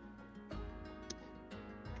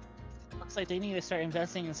 Looks like they need to start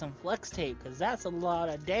investing in some flex tape, because that's a lot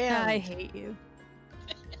of damage. I hate you.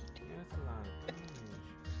 Yeah, that's a lot of damage.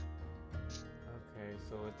 Okay,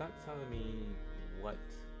 so it's not telling me what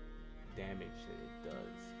damage that it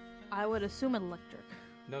does. I would assume electric.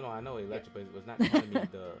 No, I know electric, but it was not telling me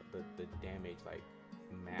the damage, like,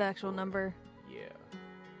 math. The actual or- number. Yeah.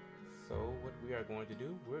 So what we are going to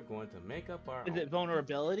do, we're going to make up our Is own. it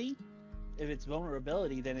vulnerability? If it's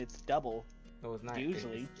vulnerability, then it's double. No, it's not.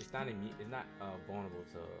 Usually. It's not it's not vulnerable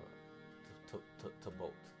to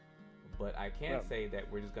bolt. But I can Well- say that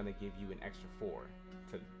we're just gonna give you an extra 4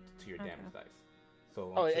 to your Okay. damage dice.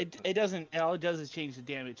 So Oh, it doesn't. All it does is change the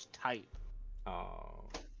damage type. Oh.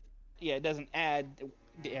 Yeah, it doesn't add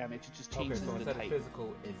damage. It just Okay, changes so the instead of type.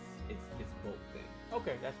 physical, it's bolt then.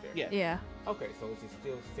 Okay, that's fair. Yeah. Yeah. Okay, so it's just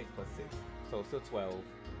still 6 plus 6. So it's still 12.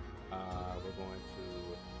 We're going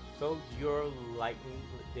to. So your lightning,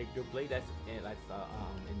 your blade that's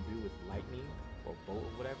imbued with lightning or bolt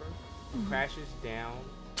or whatever, crashes down.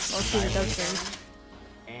 Let's see what it does first.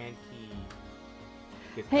 And he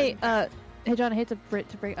gets Hey, cut in half. hey John, I hate to break.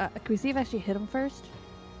 Can we see if I actually hit him first?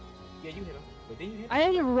 Yeah, you hit him. But then you hit him. I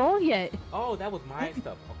didn't roll yet. Oh, that was my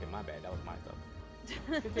stuff. Okay, my bad. That was my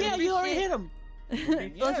stuff. Yeah, you already hit him.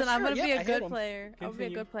 Listen, I'm sure, gonna be yeah, a I hit good him. player. I'll be a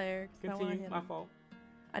Continue. good player. 'Cause I want to Continue. hit My him. fault.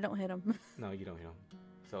 I don't hit him. No, you don't hit him.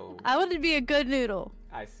 So I want to be a good noodle.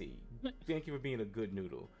 I see. Thank you for being a good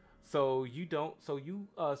noodle. So you don't. So you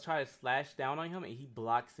try to slash down on him, and he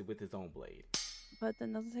blocks it with his own blade. But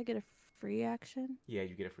then doesn't I get a free action? Yeah,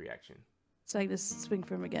 you get a free action. So I can just swing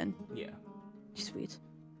for him again. Yeah, Sweet.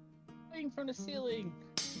 Swing from the ceiling.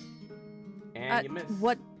 and you miss.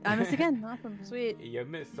 What? I missed again. Awesome. Sweet. You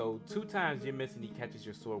miss. So 2 times you miss, and he catches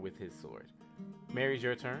your sword with his sword. Mary's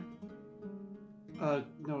your turn.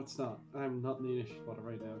 No, it's not. I'm not in the initiative order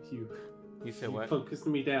right now. You said You what? focused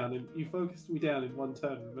me down, and you focused me down in one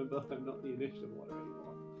turn. Remember, I'm not in the initiative order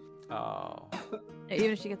anymore. Oh. Yeah,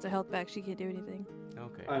 even if she gets her health back, she can't do anything.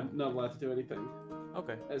 Okay. I'm not allowed to do anything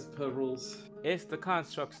Okay. as per rules. It's the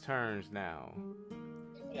construct's turns now.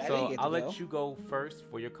 Yeah, I didn't So get to I'll go. let you go first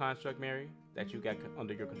for your construct, Mary, that you got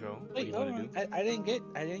under your control. What do Wait, you hold want on. to do? I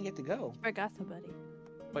didn't get to go. Forgot somebody.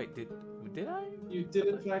 Wait, did I? You did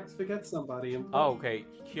in fact forget somebody. And Oh, okay.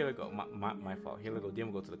 Here we go. My fault. Here we go. Then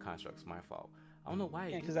we'll go to the constructs. My fault. I don't know why.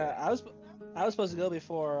 Yeah, it because did that. I was supposed to go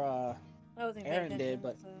before. I wasn't Aaron did,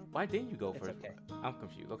 but- Why didn't you go It's first? okay. I'm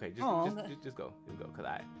confused. Okay, Aw. just go. Just go. Cause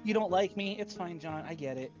I. You don't like me. It's fine, John. I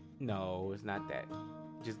get it. No, it's not that.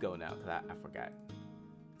 Just go now. Cause I forgot.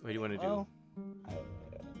 What do you want to do?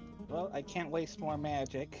 Well, I can't waste more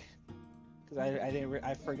magic because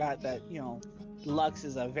I forgot that Lux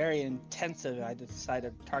is a very intensive. I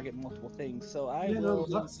decided to target multiple things, so I yeah, no, will.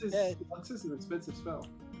 Lux instead- is an expensive spell.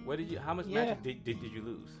 What did you? How much Yeah. magic did you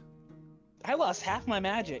lose? I lost half my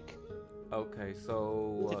magic Okay,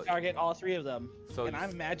 so to target all 3 of them, so and you,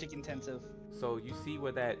 I'm magic intensive. so you see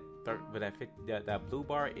where that blue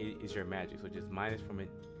bar is your magic. So just minus from it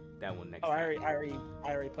that one next Oh, time. I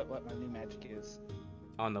already put what my new magic is.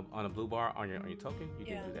 On the blue bar on your token, you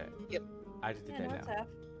Yeah. did do that. Yep. I just did Yeah, that no, it's now. half.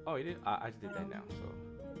 Oh, you did? I just did that now. So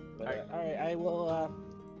But, Alright. all right, I will.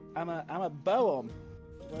 I'm a bow him.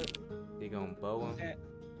 you gonna bow him?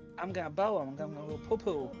 I'm gonna bow him. I'm gonna go poo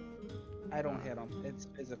poo. I don't hit him. It's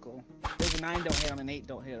physical. There's a 9 don't hit him and 8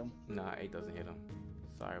 don't hit him. Nah, 8 doesn't hit him.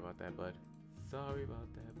 Sorry about that, bud. Sorry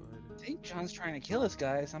about that, bud. I think John's trying to kill us,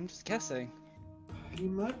 guys. I'm just guessing. You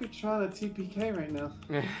might be trying to TPK right now.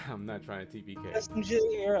 I'm not trying to TPK. SMG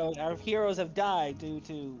heroes. Our heroes have died due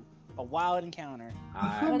to a wild encounter. I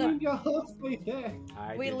Hold mean, you're halfway there.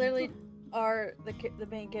 We didn't. literally are the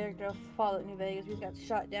main character of Fallout New Vegas. We got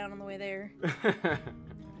shot down on the way there.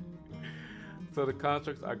 So the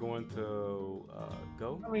constructs are going to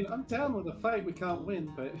go. I mean, I'm down with a fight. We can't win,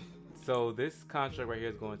 but So this construct right here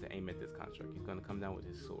is going to aim at this construct. He's going to come down with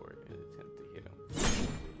his sword and attempt to hit him.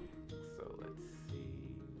 So let's see.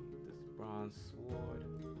 This bronze sword.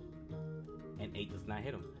 And 8 does not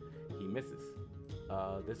hit him. He misses.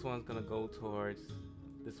 This one's going to go towards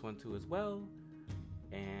this one too as well.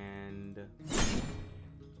 And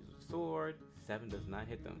sword. 7 does not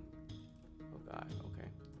hit them. Oh god, okay.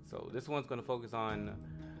 So this one's going to focus on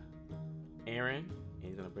Aaron. And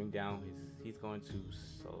he's going to bring down he's going to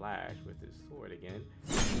slash with his sword again.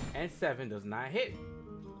 And 7 does not hit.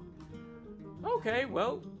 Okay,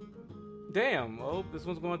 well, damn. Well, this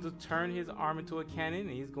one's going to turn his arm into a cannon and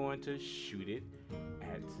he's going to shoot it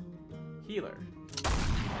at Healer.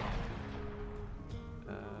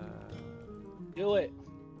 Do it.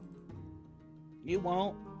 You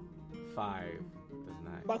won't. 5 does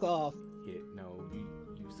not Fuck off. hit. No, you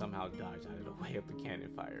somehow dodged out of the way of the cannon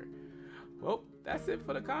fire. Well, that's it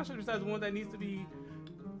for the construct. Besides one that needs to be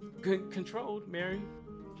controlled, Mary.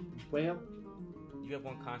 well, You have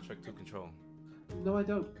one construct to control. no, I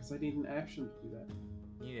don't, because I need an action to do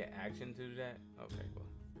that. You need an action to do that? Okay, well.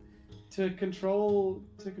 To control,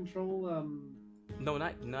 No,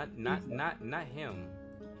 not him.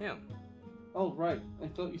 Him. Oh right, I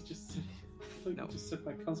thought you just said. No. You just said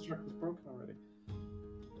my construct was broken already.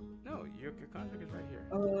 No, your construct is right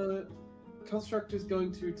here. Construct is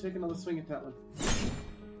going to take another swing at that one.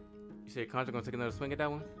 You say your construct gonna take another swing at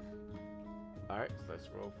that one? Alright, so let's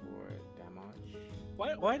roll for damage.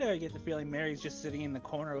 Why do I get the feeling Mary's just sitting in the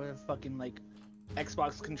corner with a fucking like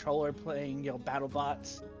Xbox controller playing, battle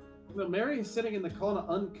bots? No, Mary is sitting in the corner,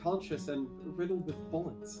 unconscious and riddled with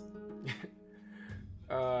bullets.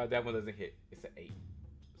 That one doesn't hit. It's an 8.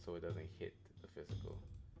 So it doesn't hit the physical.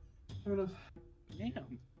 Fair enough.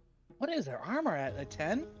 Damn. What is their armor at? A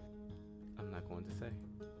 10? I'm not going to say.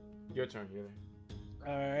 Your turn, Healer.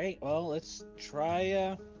 Alright, well let's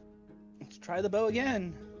try the bow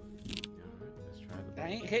again. Alright, let's try the I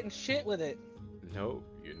ain't hitting shit with it. Nope,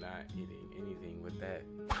 you're not hitting anything with that.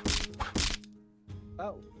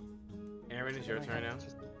 Oh. Aaron, it's your turn now.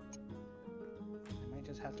 I might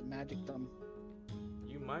just have to magic them.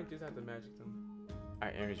 You might just have to magic them.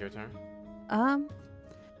 Alright, Aaron, it's your turn.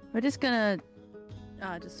 We're just gonna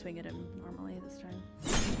just swing at him normally this time.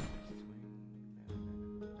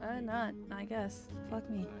 Not, I guess. Fuck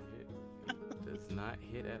me. Does not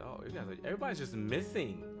hit at all. You guys everybody's just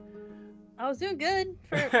missing. I was doing good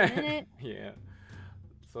for a minute. Yeah.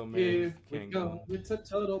 So Mary Here we can't go. go. It's a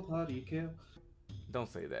total party kill.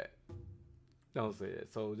 Don't say that. Don't say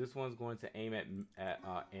that. So this one's going to aim at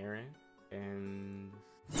Aaron and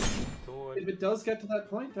sword. If it does get to that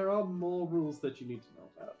point, there are more rules that you need to know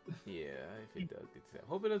about. Yeah, if it does get to that.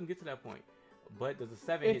 Hope it doesn't get to that point. But does a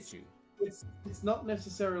 7 hit you? It's not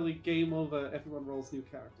necessarily game over. Everyone rolls new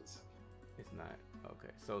characters. It's not.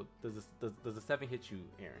 Okay. So does a 7 hit you,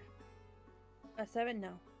 Aaron? A 7, no.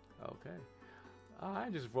 Okay.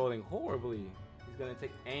 I'm just rolling horribly. He's gonna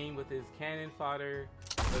take aim with his cannon fodder.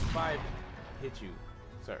 Does 5 hit you,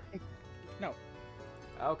 sir? No.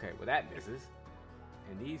 Okay, well that misses.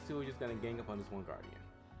 And these two are just gonna gang up on this one guardian.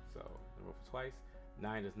 So roll for twice.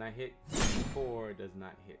 9 does not hit. 4 does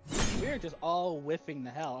not hit. We're just all whiffing the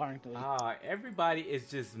hell, aren't we? Everybody is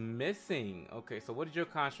just missing. Okay, so what did your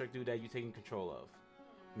construct do that you're taking control of,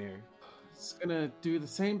 Mary? It's gonna do the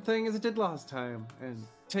same thing as it did last time and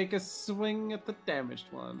take a swing at the damaged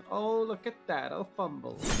one. Oh, look at that! A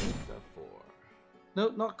fumble. It's a 4. No,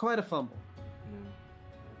 not quite a fumble. No,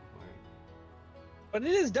 not quite. But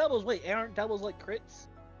it is doubles. Wait, aren't doubles like crits?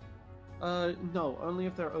 No, only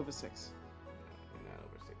if they're over 6. They're not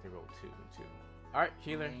over 6. They roll 2 and 2. All right,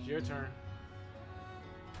 Healer, it's your turn.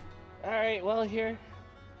 All right. Well, here's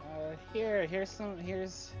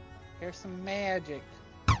some magic.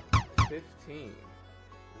 15.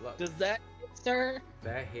 Look, Does that hit, sir?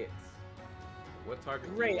 that hits. What target?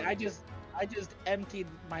 do you Great. want I to just I just emptied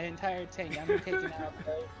my entire tank. I'm taking out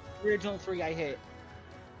the original 3 I hit.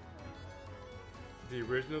 The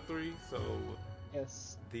original 3, so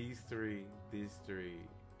Yes. these 3,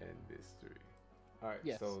 and this 3. Alright,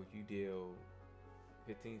 Yes. so you deal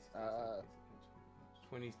 15,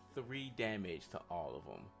 23 damage to all of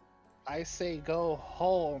them. I say go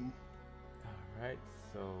home. Alright,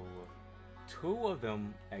 so 2 of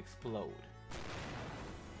them explode.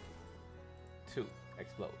 2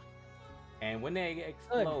 explode. And when they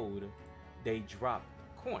explode, they drop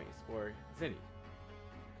coins or zenny.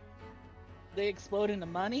 They explode into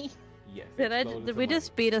money? Yes. they explode Did into we money.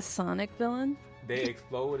 just beat a Sonic villain? They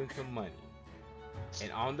explode into money.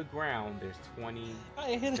 And on the ground, there's 20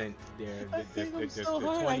 I hit zen- there, I there's, hit him there's, so there's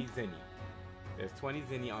hard. 20 zenny. There's 20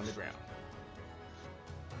 zenny on the ground.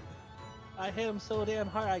 I hit him so damn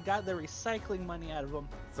hard I got the recycling money out of him.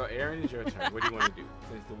 So Aaron, is your turn. What do you want to do?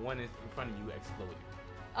 Since the one is in front of you exploded.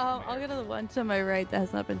 I'll go to the one to my right that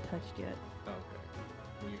has not been touched yet. Okay.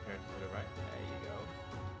 Move your character to the right. There you go.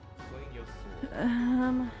 Swing your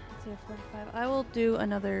sword. Let's see, 45. I will do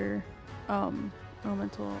another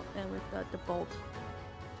elemental and with the bolt,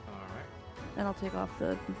 Alright. and I'll take off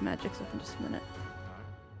the magic stuff in just a minute. Alright.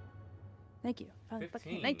 Thank you. Finally,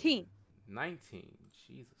 fucking 15. 19. 19.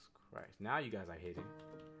 Jesus Christ. Now you guys are hitting.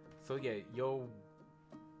 So yeah, your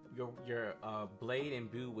blade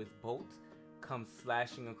imbued with bolt comes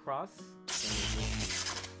slashing across. And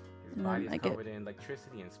his And body then is I get- covered in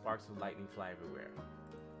electricity and sparks of lightning fly everywhere.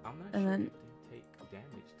 I'm not And sure then- if they take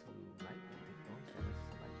damage to lightning. They don't damage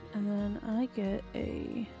to And lightning. then I get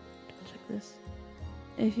a. Check this.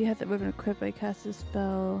 If you have that weapon equipped by cast a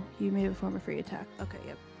spell, you may perform a free attack. Okay,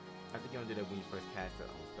 yep. I think you only did that when you first cast it.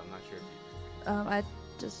 I'm not sure if you. I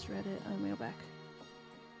just read it. Let me go back.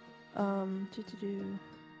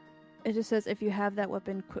 It just says if you have that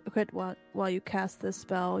weapon equipped while you cast this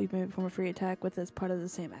spell, you may perform a free attack with as part of the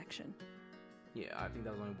same action. Yeah, I think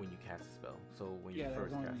that was only when you cast a spell. So when you Yeah, that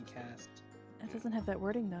first was only cast a spell. cast. It doesn't have that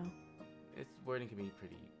wording though. Its wording can be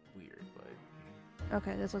pretty weird, but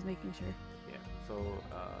Okay, that's what I was making sure. yeah. So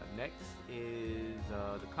next is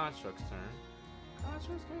the construct's turn.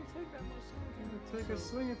 Construct's gonna take that much time. Take a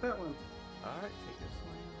swing at that one. All right, take your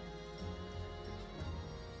swing.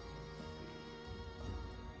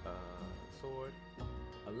 Sword.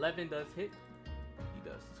 11 does hit. He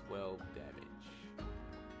does 12 damage.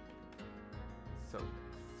 So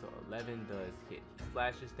 11 does hit. He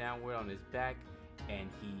slashes downward on his back, and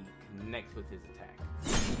he connects with his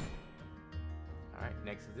attack. Alright,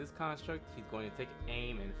 next is this construct. He's going to take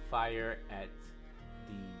aim and fire at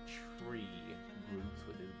the tree roots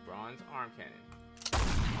with his bronze arm cannon.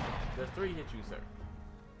 Does 3 hit you, sir?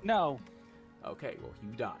 No. Okay, well,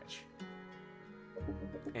 you dodge.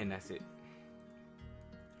 And that's it.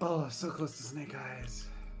 Oh, so close to Snake Eyes.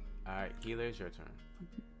 Alright, healer, it's your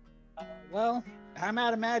turn. Well, I'm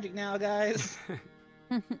out of magic now, guys.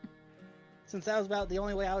 Since that was about the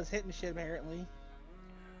only way I was hitting shit, apparently.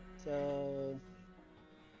 So...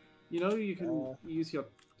 You know, you can use your.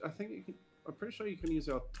 I think you can. I'm pretty sure you can use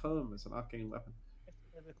your tome as an arcane weapon. It's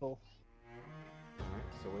difficult. Alright,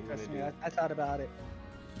 so what are you Trust me, gonna I thought about it.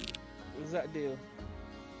 What does that do?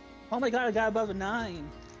 Oh my god, I got above a 9.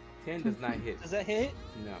 do? 10 does not hit. Does that hit?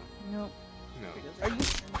 No, Nope. no. Are you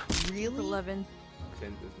It's really? 11. 10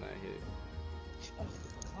 does not hit. Oh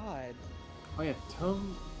god. Oh yeah,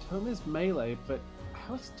 tome is melee, but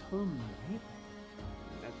how is tome melee?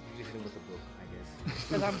 You just hit him with a book, I guess.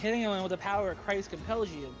 Because I'm hitting him with the power of Christ compels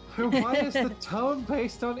you. Why is the tome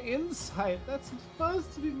based on insight? That's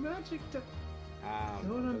supposed to be magic. I Don't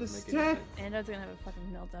doesn't make any understand. sense. And I was gonna have a fucking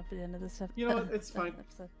meltdown at the end of this stuff. You know what, it's fine.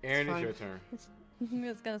 Episode. Aaron, it's fine. your turn.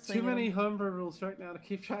 It's gonna swing Too at many him. homebrew rules right now to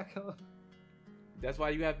keep track of. That's why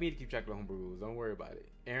you have me to keep track of the homebrew rules. Don't worry about it.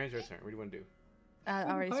 Aaron's your turn. What do you want to do? I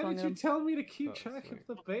already Why swung did at you him. tell me to keep Oh, track sorry.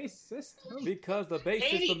 of the base system? Because the base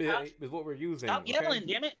Hey, system is what we're using. Stop okay? yelling,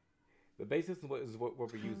 damn it! The base system is what we're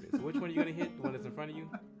using. So which one are you gonna hit? The one that's in front of you?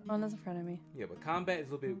 One that's in front of me. Yeah, but combat is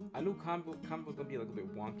a little bit. I knew combat was gonna be a little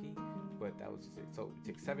bit wonky, but that was just it. So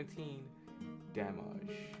you take 17 damage,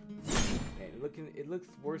 and it looks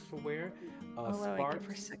worse for wear. What do I get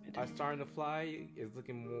for Sparks second? are starting to fly. It's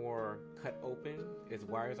looking more cut open. Its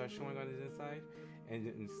wires are showing on his inside, and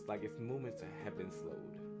it's like its movements have been slowed.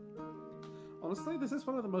 Honestly, this is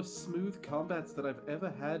one of the most smooth combats that I've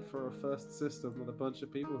ever had for a first system with a bunch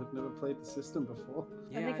of people who've never played the system before.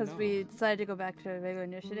 Yeah, I think because know. we decided to go back to regular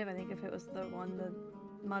initiative. I think if it was the one the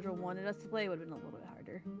module wanted us to play, it would have been a little bit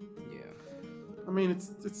harder. Yeah. I mean,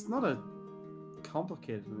 it's not a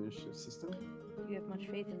complicated initiative system. You have much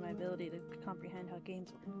faith in my ability to comprehend how games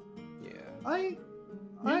work. Yeah.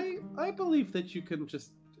 I believe that you can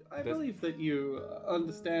just I believe that you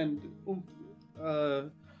understand. I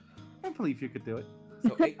believe you could do it.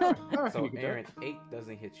 So eight. I reckon So you could do Aaron, it. 8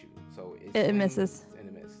 doesn't hit you. So It swings misses. and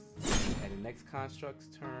it misses. And the next construct's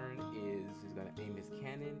turn is he's gonna aim his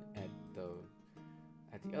cannon at the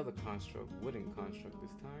other construct, wooden construct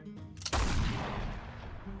this time.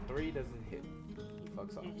 3 doesn't hit. He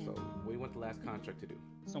fucks off. So what do you want the last construct to do?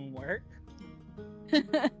 Some work.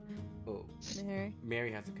 Oh, Mary.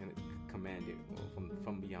 Mary has to command it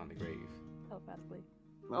from beyond the grave. Telepathically.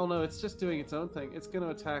 Oh no, it's just doing its own thing. It's going to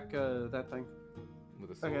attack that thing. With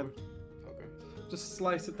a sword? Again. Okay. Just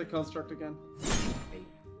slice at the construct again. 8.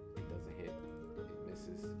 It doesn't hit. It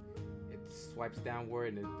misses. It swipes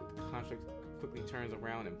downward and the construct quickly turns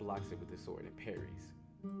around and blocks it with the sword and parries.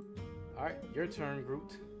 Alright, your turn,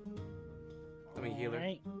 Groot. I mean, healer.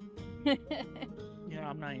 Alright. Yeah,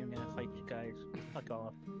 I'm not even gonna fight you guys. Fuck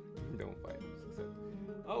off. Don't fight.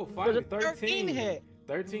 Oh, finally, There's a 13 hit.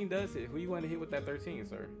 13 does hit. Who you want to hit with that 13,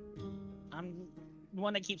 sir? I'm the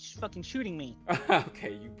one that keeps fucking shooting me.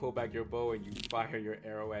 Okay, you pull back your bow and you fire your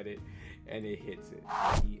arrow at it, and it hits it.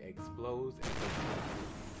 He explodes and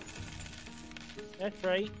That's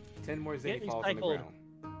right. 10 more Get Zenny falls on the recycled.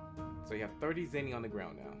 ground. So you have 30 Zenny on the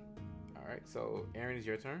ground now. Alright, so Aaron, is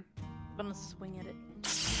your turn. I'm gonna swing at it.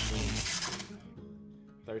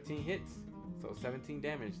 13 hits, so 17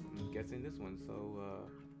 damage. I'm guessing this one. So,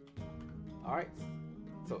 alright.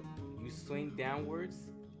 So you swing downwards,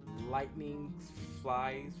 lightning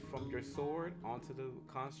flies from your sword onto the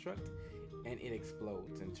construct, and it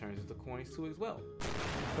explodes and turns into coins too as well.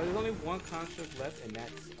 But there's only one construct left, and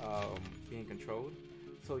that's being controlled.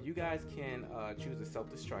 So you guys can choose to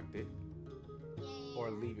self-destruct it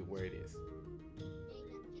or leave it where it is.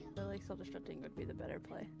 I feel like self-destructing would be the better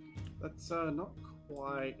play. That's not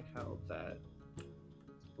quite how that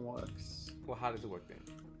works. Well, how does it work then?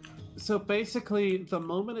 So basically, the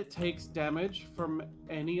moment it takes damage from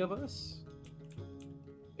any of us,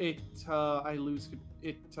 it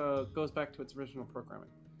goes back to its original programming.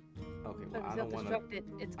 Okay, If well, I I don't want to. self-destruct it,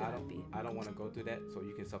 it's gonna be. I don't want to go through that, so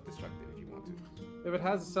you can self-destruct it if you want to. If it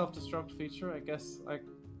has a self-destruct feature, I guess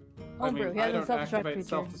Homebrew, he has I a don't self-destruct activate feature.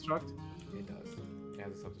 self-destruct. It does. It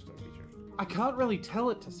has a self-destruct feature. I can't really tell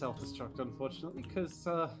it to self-destruct, unfortunately, because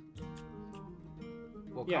Well,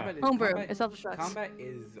 Yeah. Homebrew, it self-destructs. Combat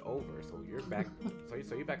is over, so you're back. so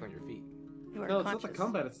you're back on your feet. You are no, it's conscious. not the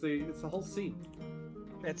combat. It's the whole scene.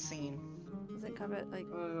 That scene. Isn't combat like?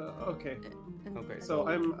 Okay. Okay. So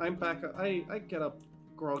I'm back. I get up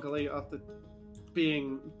groggily after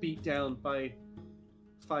being beat down by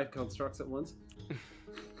 5 constructs at once.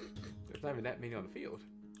 There's not even that many on the field.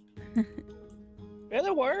 Yeah,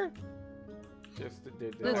 there were. Just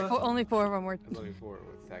There's Well, only 4 of them were. there's only 4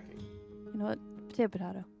 with stacking. You know what?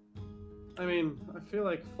 Potato. I mean, I feel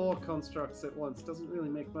like 4 constructs at once doesn't really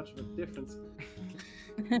make much of a difference.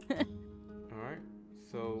 All right.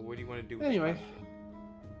 So what do you want to do? With Anyway.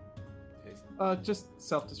 this construct? Just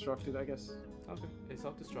self-destructed, I guess. Okay. It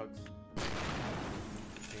self-destructs.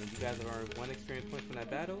 And you guys have earned 1 experience point from that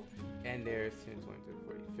battle. And there's 10, 20, 30,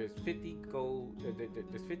 40. There's 50 gold.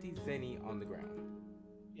 There's 50 Zenny on the ground.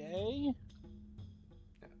 Yay.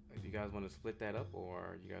 Do you guys want to split that up,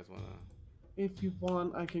 or you guys want to? If you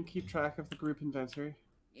want, I can keep track of the group inventory.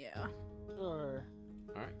 Yeah. Sure.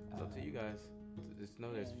 All right. It's up to you guys. Just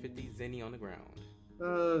know there's 50 Zenny on the ground.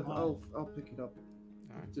 I'll pick it up.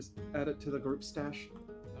 All right. Just add it to the group stash.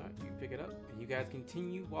 All right. You pick it up, and you guys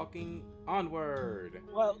continue walking onward.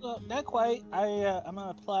 Well, not quite. I'm gonna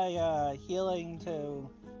apply healing to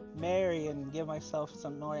Mary and give myself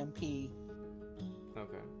some more MP.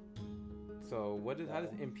 Okay. So how does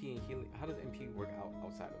MP and healing? How does MP work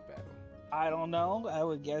outside of battle? I don't know. I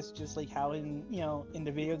would guess just like how in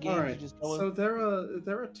the video games All right. you just go. So there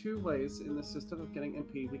are 2 ways in the system of getting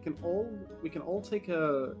MP. We can all take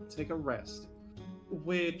a rest,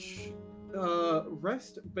 which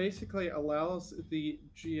rest basically allows the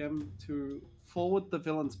GM to forward the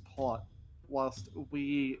villain's plot whilst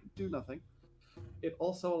we do nothing. It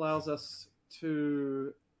also allows us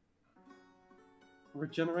to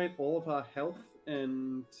regenerate all of our health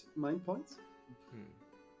and mind points.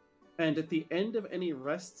 And at the end of any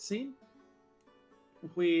rest scene,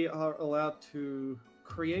 we are allowed to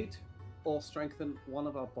create or strengthen one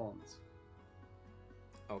of our bonds.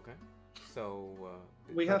 Okay. So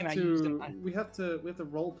We Can have I use to them? we have to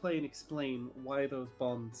role play and explain why those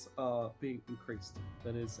bonds are being increased.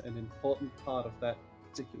 That is an important part of that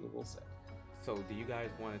particular rule set. So do you guys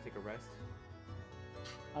want to take a rest?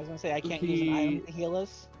 I was gonna say I can't use an item to heal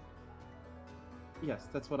us. Yes,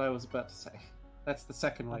 that's what I was about to say. That's the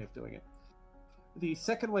second way of doing it. The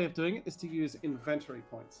second way of doing it is to use inventory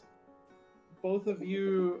points. both of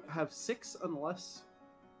you have 6 unless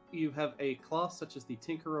you have a class such as the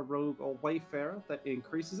Tinkerer, Rogue, or Wayfarer that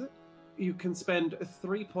increases it. You can spend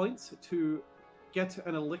 3 points to get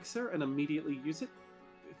an elixir and immediately use it,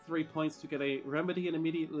 3 points to get a remedy and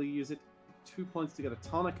immediately use it, 2 points to get a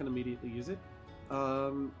tonic and immediately use it.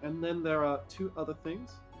 And then there are 2 other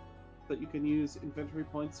things that you can use inventory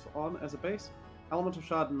points on as a base: Elemental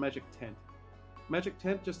Shard and Magic Tent. Magic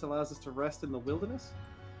Tent just allows us to rest in the wilderness,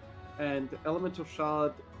 and Elemental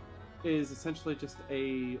Shard is essentially just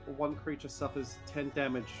a one creature suffers 10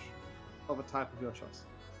 damage of a type of your choice.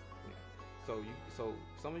 So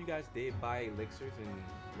some of you guys did buy elixirs and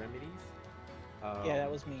remedies. Yeah,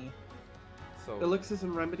 that was me. So Elixirs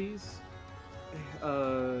and remedies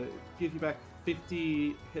give you back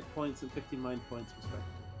 50 hit points and 50 mind points,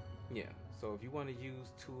 respectively. yeah. So if you want to use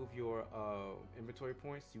 2 of your inventory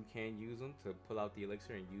points, you can use them to pull out the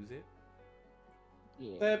elixir and use it.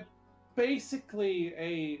 Yeah. They're basically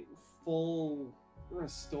a full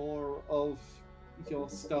restore of your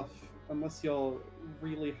stuff, unless you're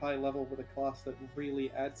really high level with a class that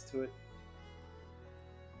really adds to it.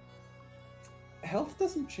 Health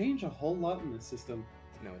doesn't change a whole lot in this system.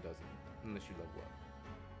 No, it doesn't, unless you level up.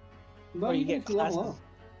 Not Or you even get if you level classes. up.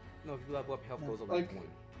 No, if you level up, health No. goes up like Like- 1.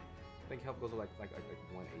 I think health goes up like 1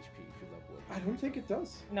 HP if you level up. I don't think it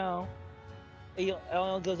does. No. It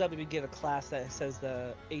only goes up if you get a class that says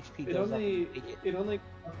the HP It goes only up. it only goes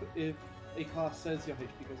up if a class says your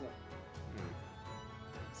HP goes up. Hmm.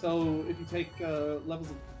 So if you take levels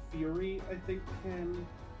of Fury, I think can,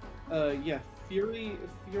 yeah, Fury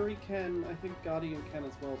can. I think Guardian can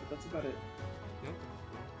as well, but that's about it. Nope.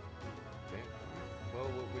 Okay. Well,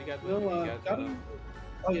 what do you guys No, want to do? You guys Guardian.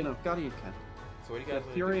 Oh, you know, Guardian can. so what do you Yeah, guys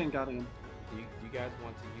want Fury to do? and Guardian. Do you guys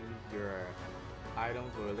want to use your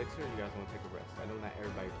items or elixir, or you guys want to take a rest? I know not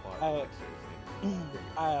everybody bought elixirs.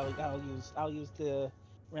 I'll use the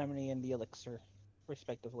remedy and the elixir,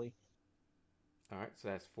 respectively. All right, so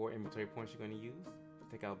that's 4 inventory points you're going to use.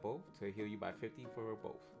 Take out both to heal you by 50 for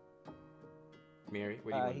both. Mary,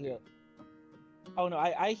 what do you want to Heal. do? Oh no,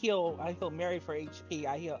 I heal Mary for HP.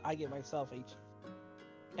 I get myself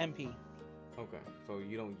MP. Okay, so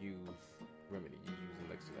you don't use remedy, you use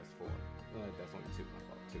elixir. That's 4. That's only 2. My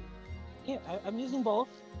fault. 2. Yeah, I'm using both.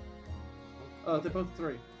 They're both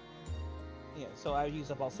 3. Yeah, so I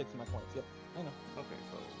use up all 6 of my points. Yep, I know. Okay,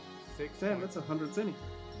 so 6. Damn, points. that's 100 zenny.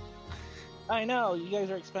 I know, you guys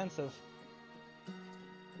are expensive.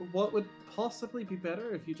 What would possibly be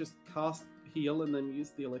better if you just cast heal and then use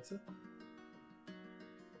the elixir?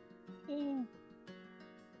 Eh.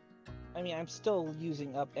 I mean, I'm still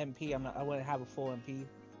using up MP. I wouldn't have a full MP.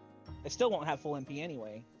 I still won't have full MP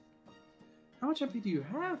anyway. How much MP do you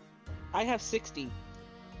have? I have 60.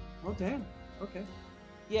 Oh damn. Okay.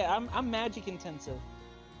 Yeah, I'm magic intensive.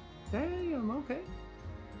 Damn. Okay.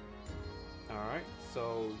 All right,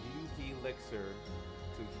 so use the elixir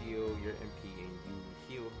to heal your MP, and you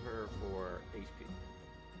heal her for HP.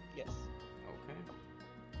 Yes. Okay.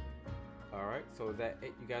 All right, so is that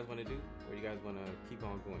it you guys want to do, or you guys want to keep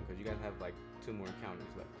on going? Because you guys have like 2 more encounters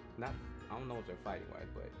left. Not, I don't know if they're fighting wise,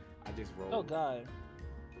 but I just rolled. Oh god.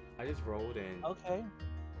 I just rolled, and Okay.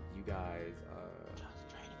 you guys. John's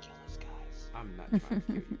trying to kill us, guys. I'm not trying to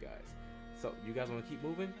kill you guys. So you guys want to keep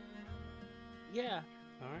moving? Yeah.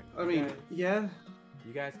 All right. I you mean, guys- yeah.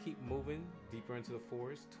 You guys keep moving deeper into the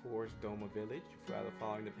forest towards Doma Village,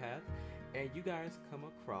 following the path, and you guys come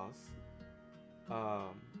across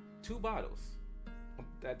 2 bottles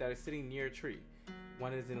that are sitting near a tree.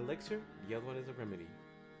 One is an elixir, the other one is a remedy.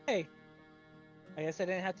 Hey. I guess I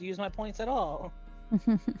didn't have to use my points at all.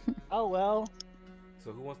 Oh well.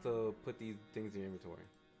 So who wants to put these things in your inventory?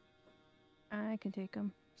 I can take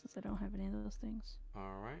them since I don't have any of those things.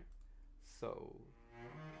 All right. So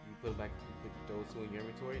you put those 2 in your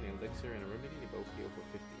inventory, an elixir and a remedy. They both heal for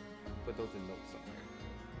 50. Put those in notes somewhere.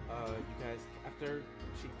 You guys, after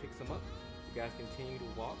she picks them up, you guys continue to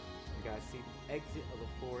walk. You guys see the exit of the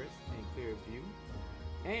forest in clear view.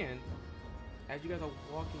 And as you guys are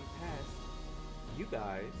walking past, you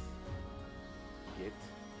guys get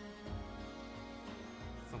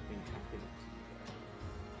something happening to you guys.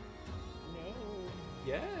 No.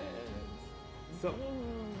 Yes. So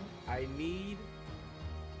I need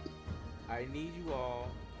you all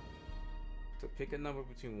to pick a number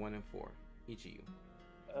between 1 and 4, each of you.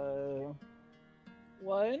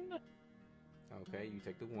 1. Okay, you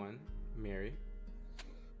take the 1, Mary.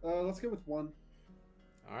 Let's go with 1.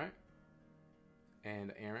 All right.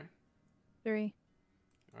 And Aaron. 3.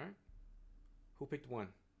 All right. Who picked 1?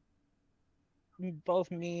 Both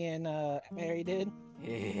me and Mary did.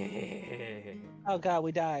 Yeah. Oh god,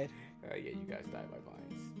 we died. Yeah, you guys died by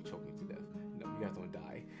vines, choking to death. guys don't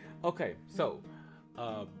die. Okay, so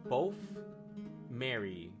both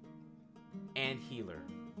Mary and Healer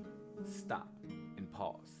stop and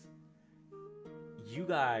pause. You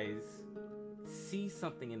guys see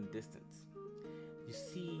something in the distance. You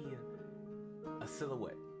see a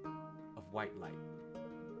silhouette of white light.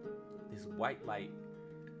 This white light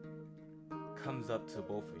comes up to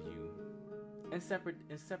both of you in separate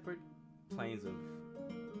planes of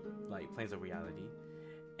planes of reality,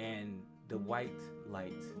 and the white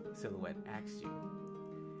light silhouette asks you,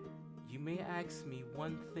 "You may ask me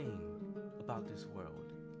one thing about this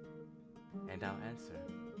world, and I'll answer."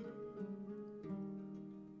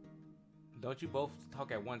 Don't you both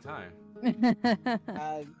talk at one time?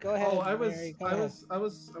 Go ahead. Oh, I Mary, go ahead.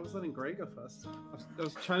 was letting Greg go first. I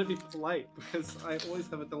was trying to be polite because I always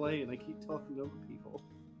have a delay and I keep talking over people.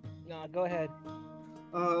 No, go ahead.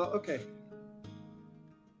 Okay.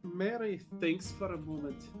 Mary thinks for a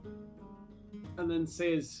moment and then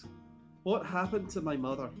says, "What happened to my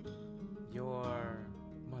mother?" Your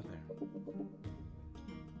mother.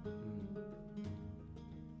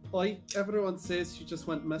 Everyone says she just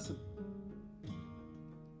went missing.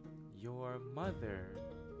 Your mother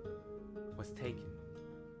was taken.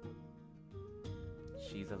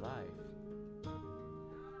 She's alive.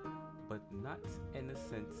 But not in the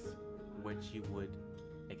sense which you would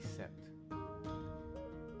accept.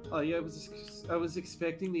 Oh yeah, I was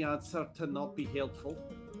expecting the answer to not be helpful.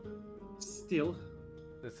 Still,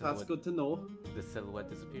 that's good to know. The silhouette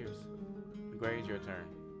disappears. Grade, your turn.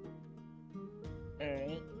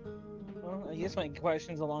 Alright. Well, I guess my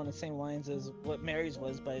question's along the same lines as what Mary's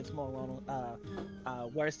was, but it's more along,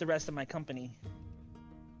 where's the rest of my company?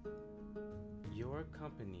 Your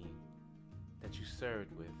company that you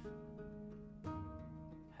served with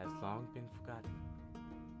has long been forgotten.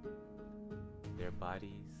 Their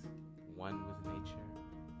bodies one with nature,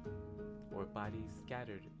 or bodies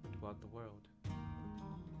scattered throughout the world.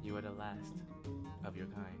 You are the last of your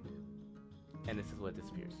kind. And this is what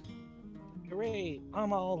disappears. Hooray!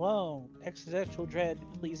 I'm all alone. Existential dread,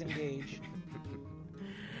 please engage.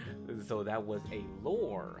 So that was a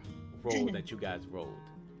lore roll that you guys rolled.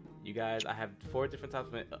 You guys, I have 4 different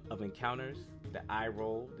types of encounters that I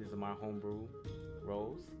rolled. These are my homebrew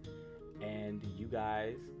rolls. And you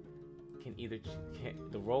guys can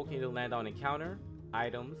the roll can either land on encounter,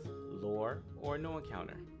 items, lore, or no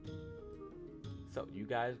encounter. So you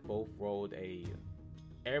guys both rolled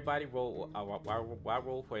everybody roll. I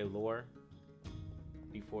roll for a lore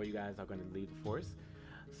before you guys are going to leave the forest.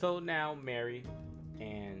 So now Mary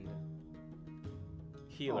and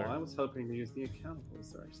Healer. Oh, I was hoping to use the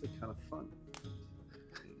accountables. They're actually kind of fun.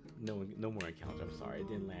 No more encounter. I'm sorry, it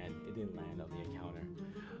didn't land on the encounter.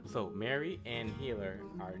 So Mary and Healer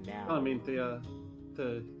are now. I mean the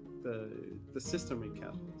system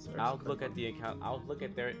encounters. I'll look at the account. I'll look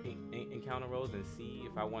at their encounter rolls and see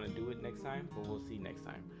if I want to do it next time. But we'll see next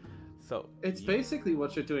time. So it's basically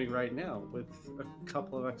what you're doing right now with a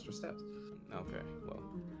couple of extra steps. Okay.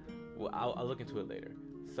 Well, I'll look into it later.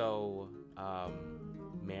 So,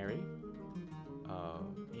 Mary,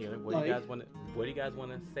 Healer, what do you guys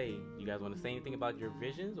want to say? You guys want to say anything about your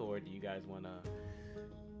visions, or do you guys want to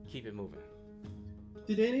keep it moving?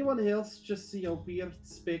 Did anyone else just see a weird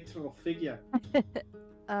spectral figure?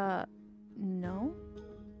 No.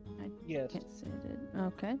 Yes. Can't say I did.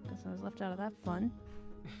 Okay, guess I was left out of that fun.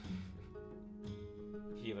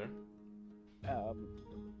 Healer.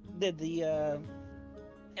 Did the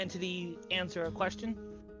entity answer a question?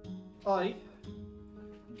 I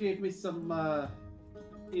gave me some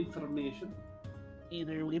information.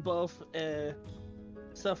 Either we both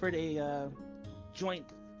suffered a joint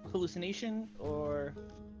hallucination, or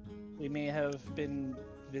we may have been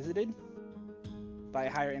visited by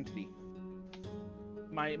a higher entity.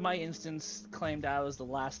 My instance claimed I was the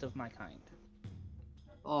last of my kind.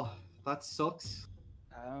 Oh, that sucks.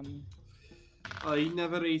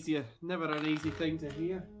 Never an easy thing to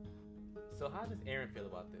hear. So how does Aaron feel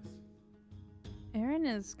about this? Aaron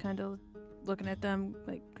is kind of looking at them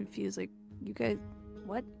like confused, like, you guys,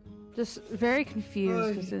 what? Just very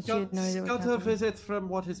confused because she had no idea what got a happened. visit from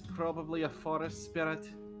what is probably a forest spirit.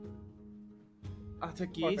 At a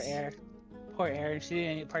geese. Poor Erin, she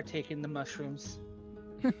didn't partake in the mushrooms.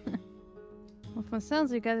 Well, from the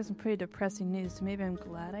sounds, you guys have some pretty depressing news, so maybe I'm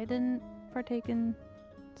glad I didn't partake in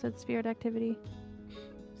said spirit activity.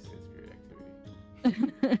 Well,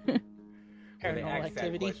 they Paranormal ask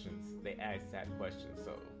activity. They ask sad questions,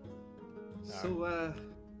 so. So,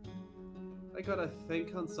 I gotta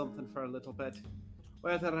think on something for a little bit.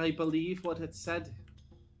 Whether I believe what it said.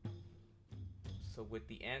 So with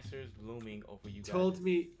the answers looming over you guys, Told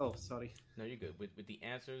me. Oh, sorry. no, you're good. With the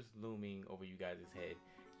answers looming over you guys' head,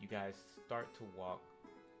 you guys start to walk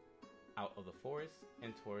out of the forest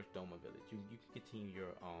and towards Doma Village. You can continue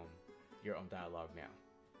your dialogue now.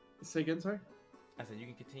 Say again, sorry. I said you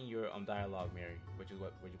can continue your dialogue, Mary, which is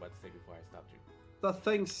what you about to say before I stopped you. The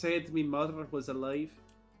thing said me mother was alive.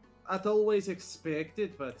 I'd always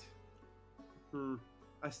expected, but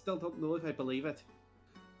I still don't know if I believe it.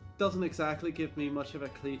 Doesn't exactly give me much of a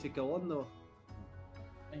clue to go on, though.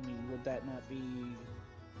 I mean, would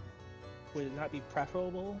it not be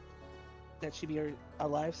preferable that she be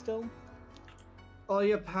alive still?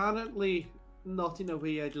 Apparently not in a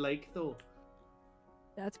way I'd like, though.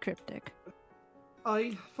 That's cryptic.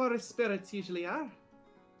 Forest spirits usually are.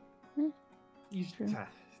 True.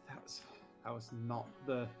 That was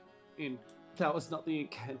not the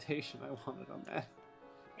incantation I wanted on that.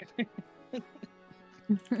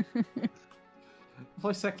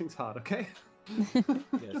 Voice acting's hard, okay?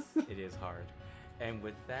 Yes, it is hard. And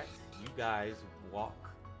with that, you guys walk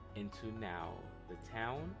into now the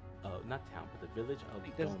town, not town, but the village of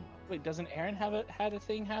Doma. Wait, doesn't Erin had a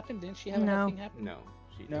thing happen? Didn't she have No. a thing happen? No,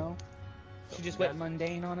 she No? So She just you went guys-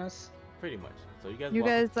 mundane on us? pretty much. So you guys You walk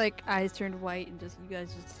guys like eyes turned white and just you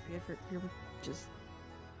guys just disappeared for you're just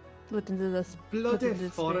looked into this. Bloody Look at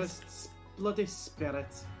this forests, bloody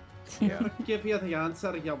spirits. Yeah. Give you the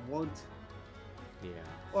answer you want, Yeah.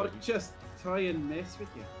 or So just try and mess with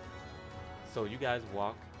you. so you guys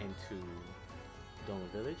walk into Doma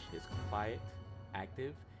Village. It's quiet,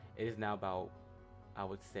 active. It is now about, I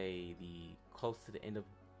would say, close to the end of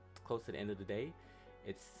the day.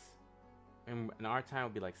 It's in our time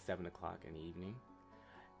would be like 7 o'clock in the evening,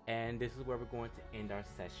 and this is where we're going to end our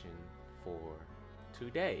session for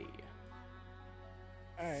today.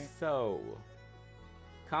 Alright. So,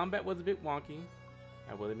 combat was a bit wonky.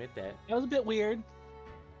 I will admit that. It was a bit weird.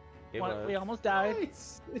 It was. We almost died.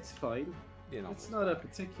 It's fine. You know, It's not a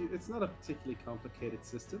particularly complicated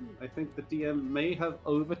system. I think the DM may have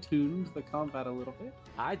overtuned the combat a little bit.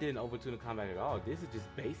 I didn't overtune the combat at all. This is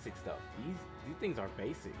just basic stuff. These things are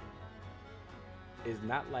basic. It's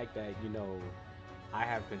not like that, I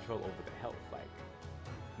have control over the health. Like,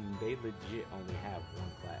 they legit only have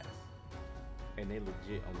one class. And they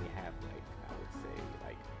legit only have, like, I would say,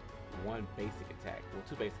 like, one basic attack. Well,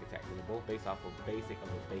 two basic attacks. And they're both based off of basic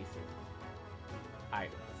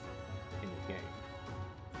items in the game.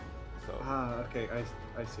 So, Okay,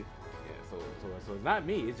 I see. yeah, so it's not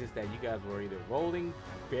me. It's just that you guys were either rolling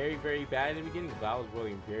very, very bad in the beginning, but I was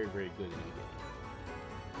rolling very, very good in the beginning.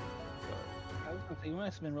 So, I was gonna say, you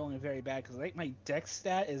must have been rolling very bad because like my dex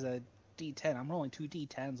stat is a D10. I'm rolling 2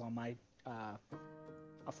 D10s on my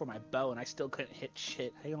for my bow, and I still couldn't hit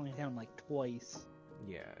shit. I only hit him like twice,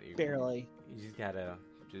 yeah, barely. You just gotta.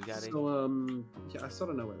 So yeah, I sort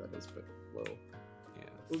of know where that is, but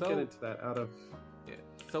we'll So, get into that out of. yeah.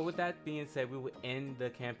 So with that being said, we will end the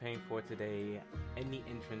campaign for today in the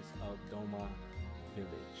entrance of Doma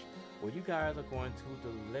Village, where you guys are going to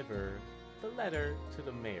deliver the letter to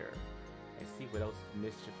the mayor and see what else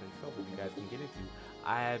mischief and trouble you guys can get into.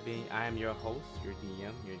 I am your host, your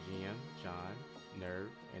DM, your GM, John, Nerd,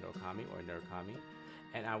 and Okami, or Nerdkami,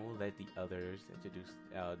 and I will let the others introduce,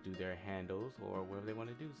 do their handles or whatever they want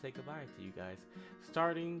to do. Say goodbye to you guys,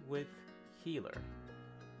 starting with Healer.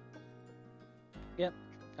 Yep,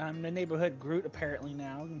 I'm the neighborhood Groot apparently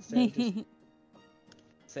now. Instead of just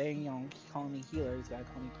saying, calling me Healer, he's gotta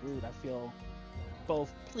call me Groot. I feel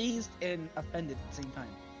both pleased and offended at the same time.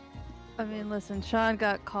 I mean, listen, Sean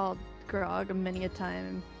got called Grog many a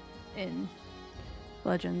time in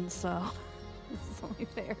Legends, so this is only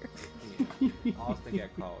fair. Yeah. Austin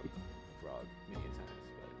got called Frog many times,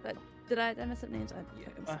 but Did I mess up names? Yeah.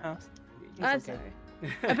 Uh-huh. yeah, I'm It's okay. sorry.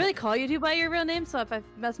 I really call you two by your real name, so if I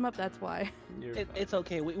mess them up, that's why. you're fine. It's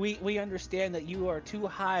okay. We understand that you are too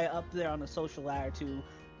high up there on the social ladder to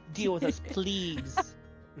deal with us, please.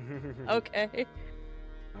 Okay.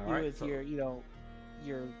 All You right. with So, your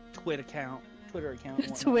Twitter account. and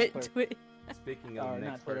whatnot. Twit. speaking of Or the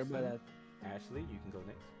not next Twitter, person, but Ashley, you can go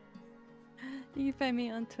next. You can find me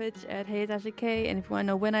on Twitch at HeyIt'sAshleyK, and if you want to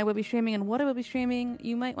know when I will be streaming and what I will be streaming,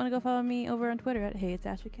 you might want to go follow me over on Twitter at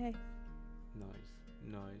HeyIt'sAshleyK.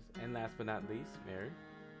 Noise. And last but not least, Mary.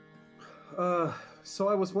 So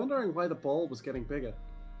I was wondering why the ball was getting bigger.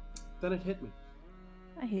 Then it hit me.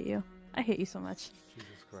 I hate you. I hate you so much.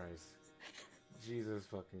 Jesus Christ. Jesus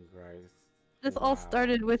fucking Christ. This all Wow.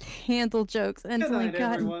 started with handle jokes, and it's Good only night,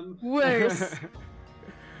 gotten everyone. worse.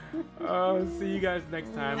 See you guys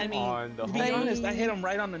next time I mean, on the to be Bye. honest, I hit him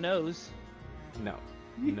right on the nose. No,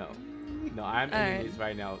 I'm Alright. ending this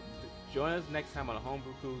right now. Join us next time on the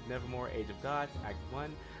Homebrew Cruise Nevermore Age of Gods, Act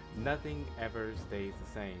 1. Nothing ever stays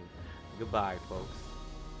the same. Goodbye, folks.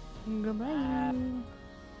 Goodbye.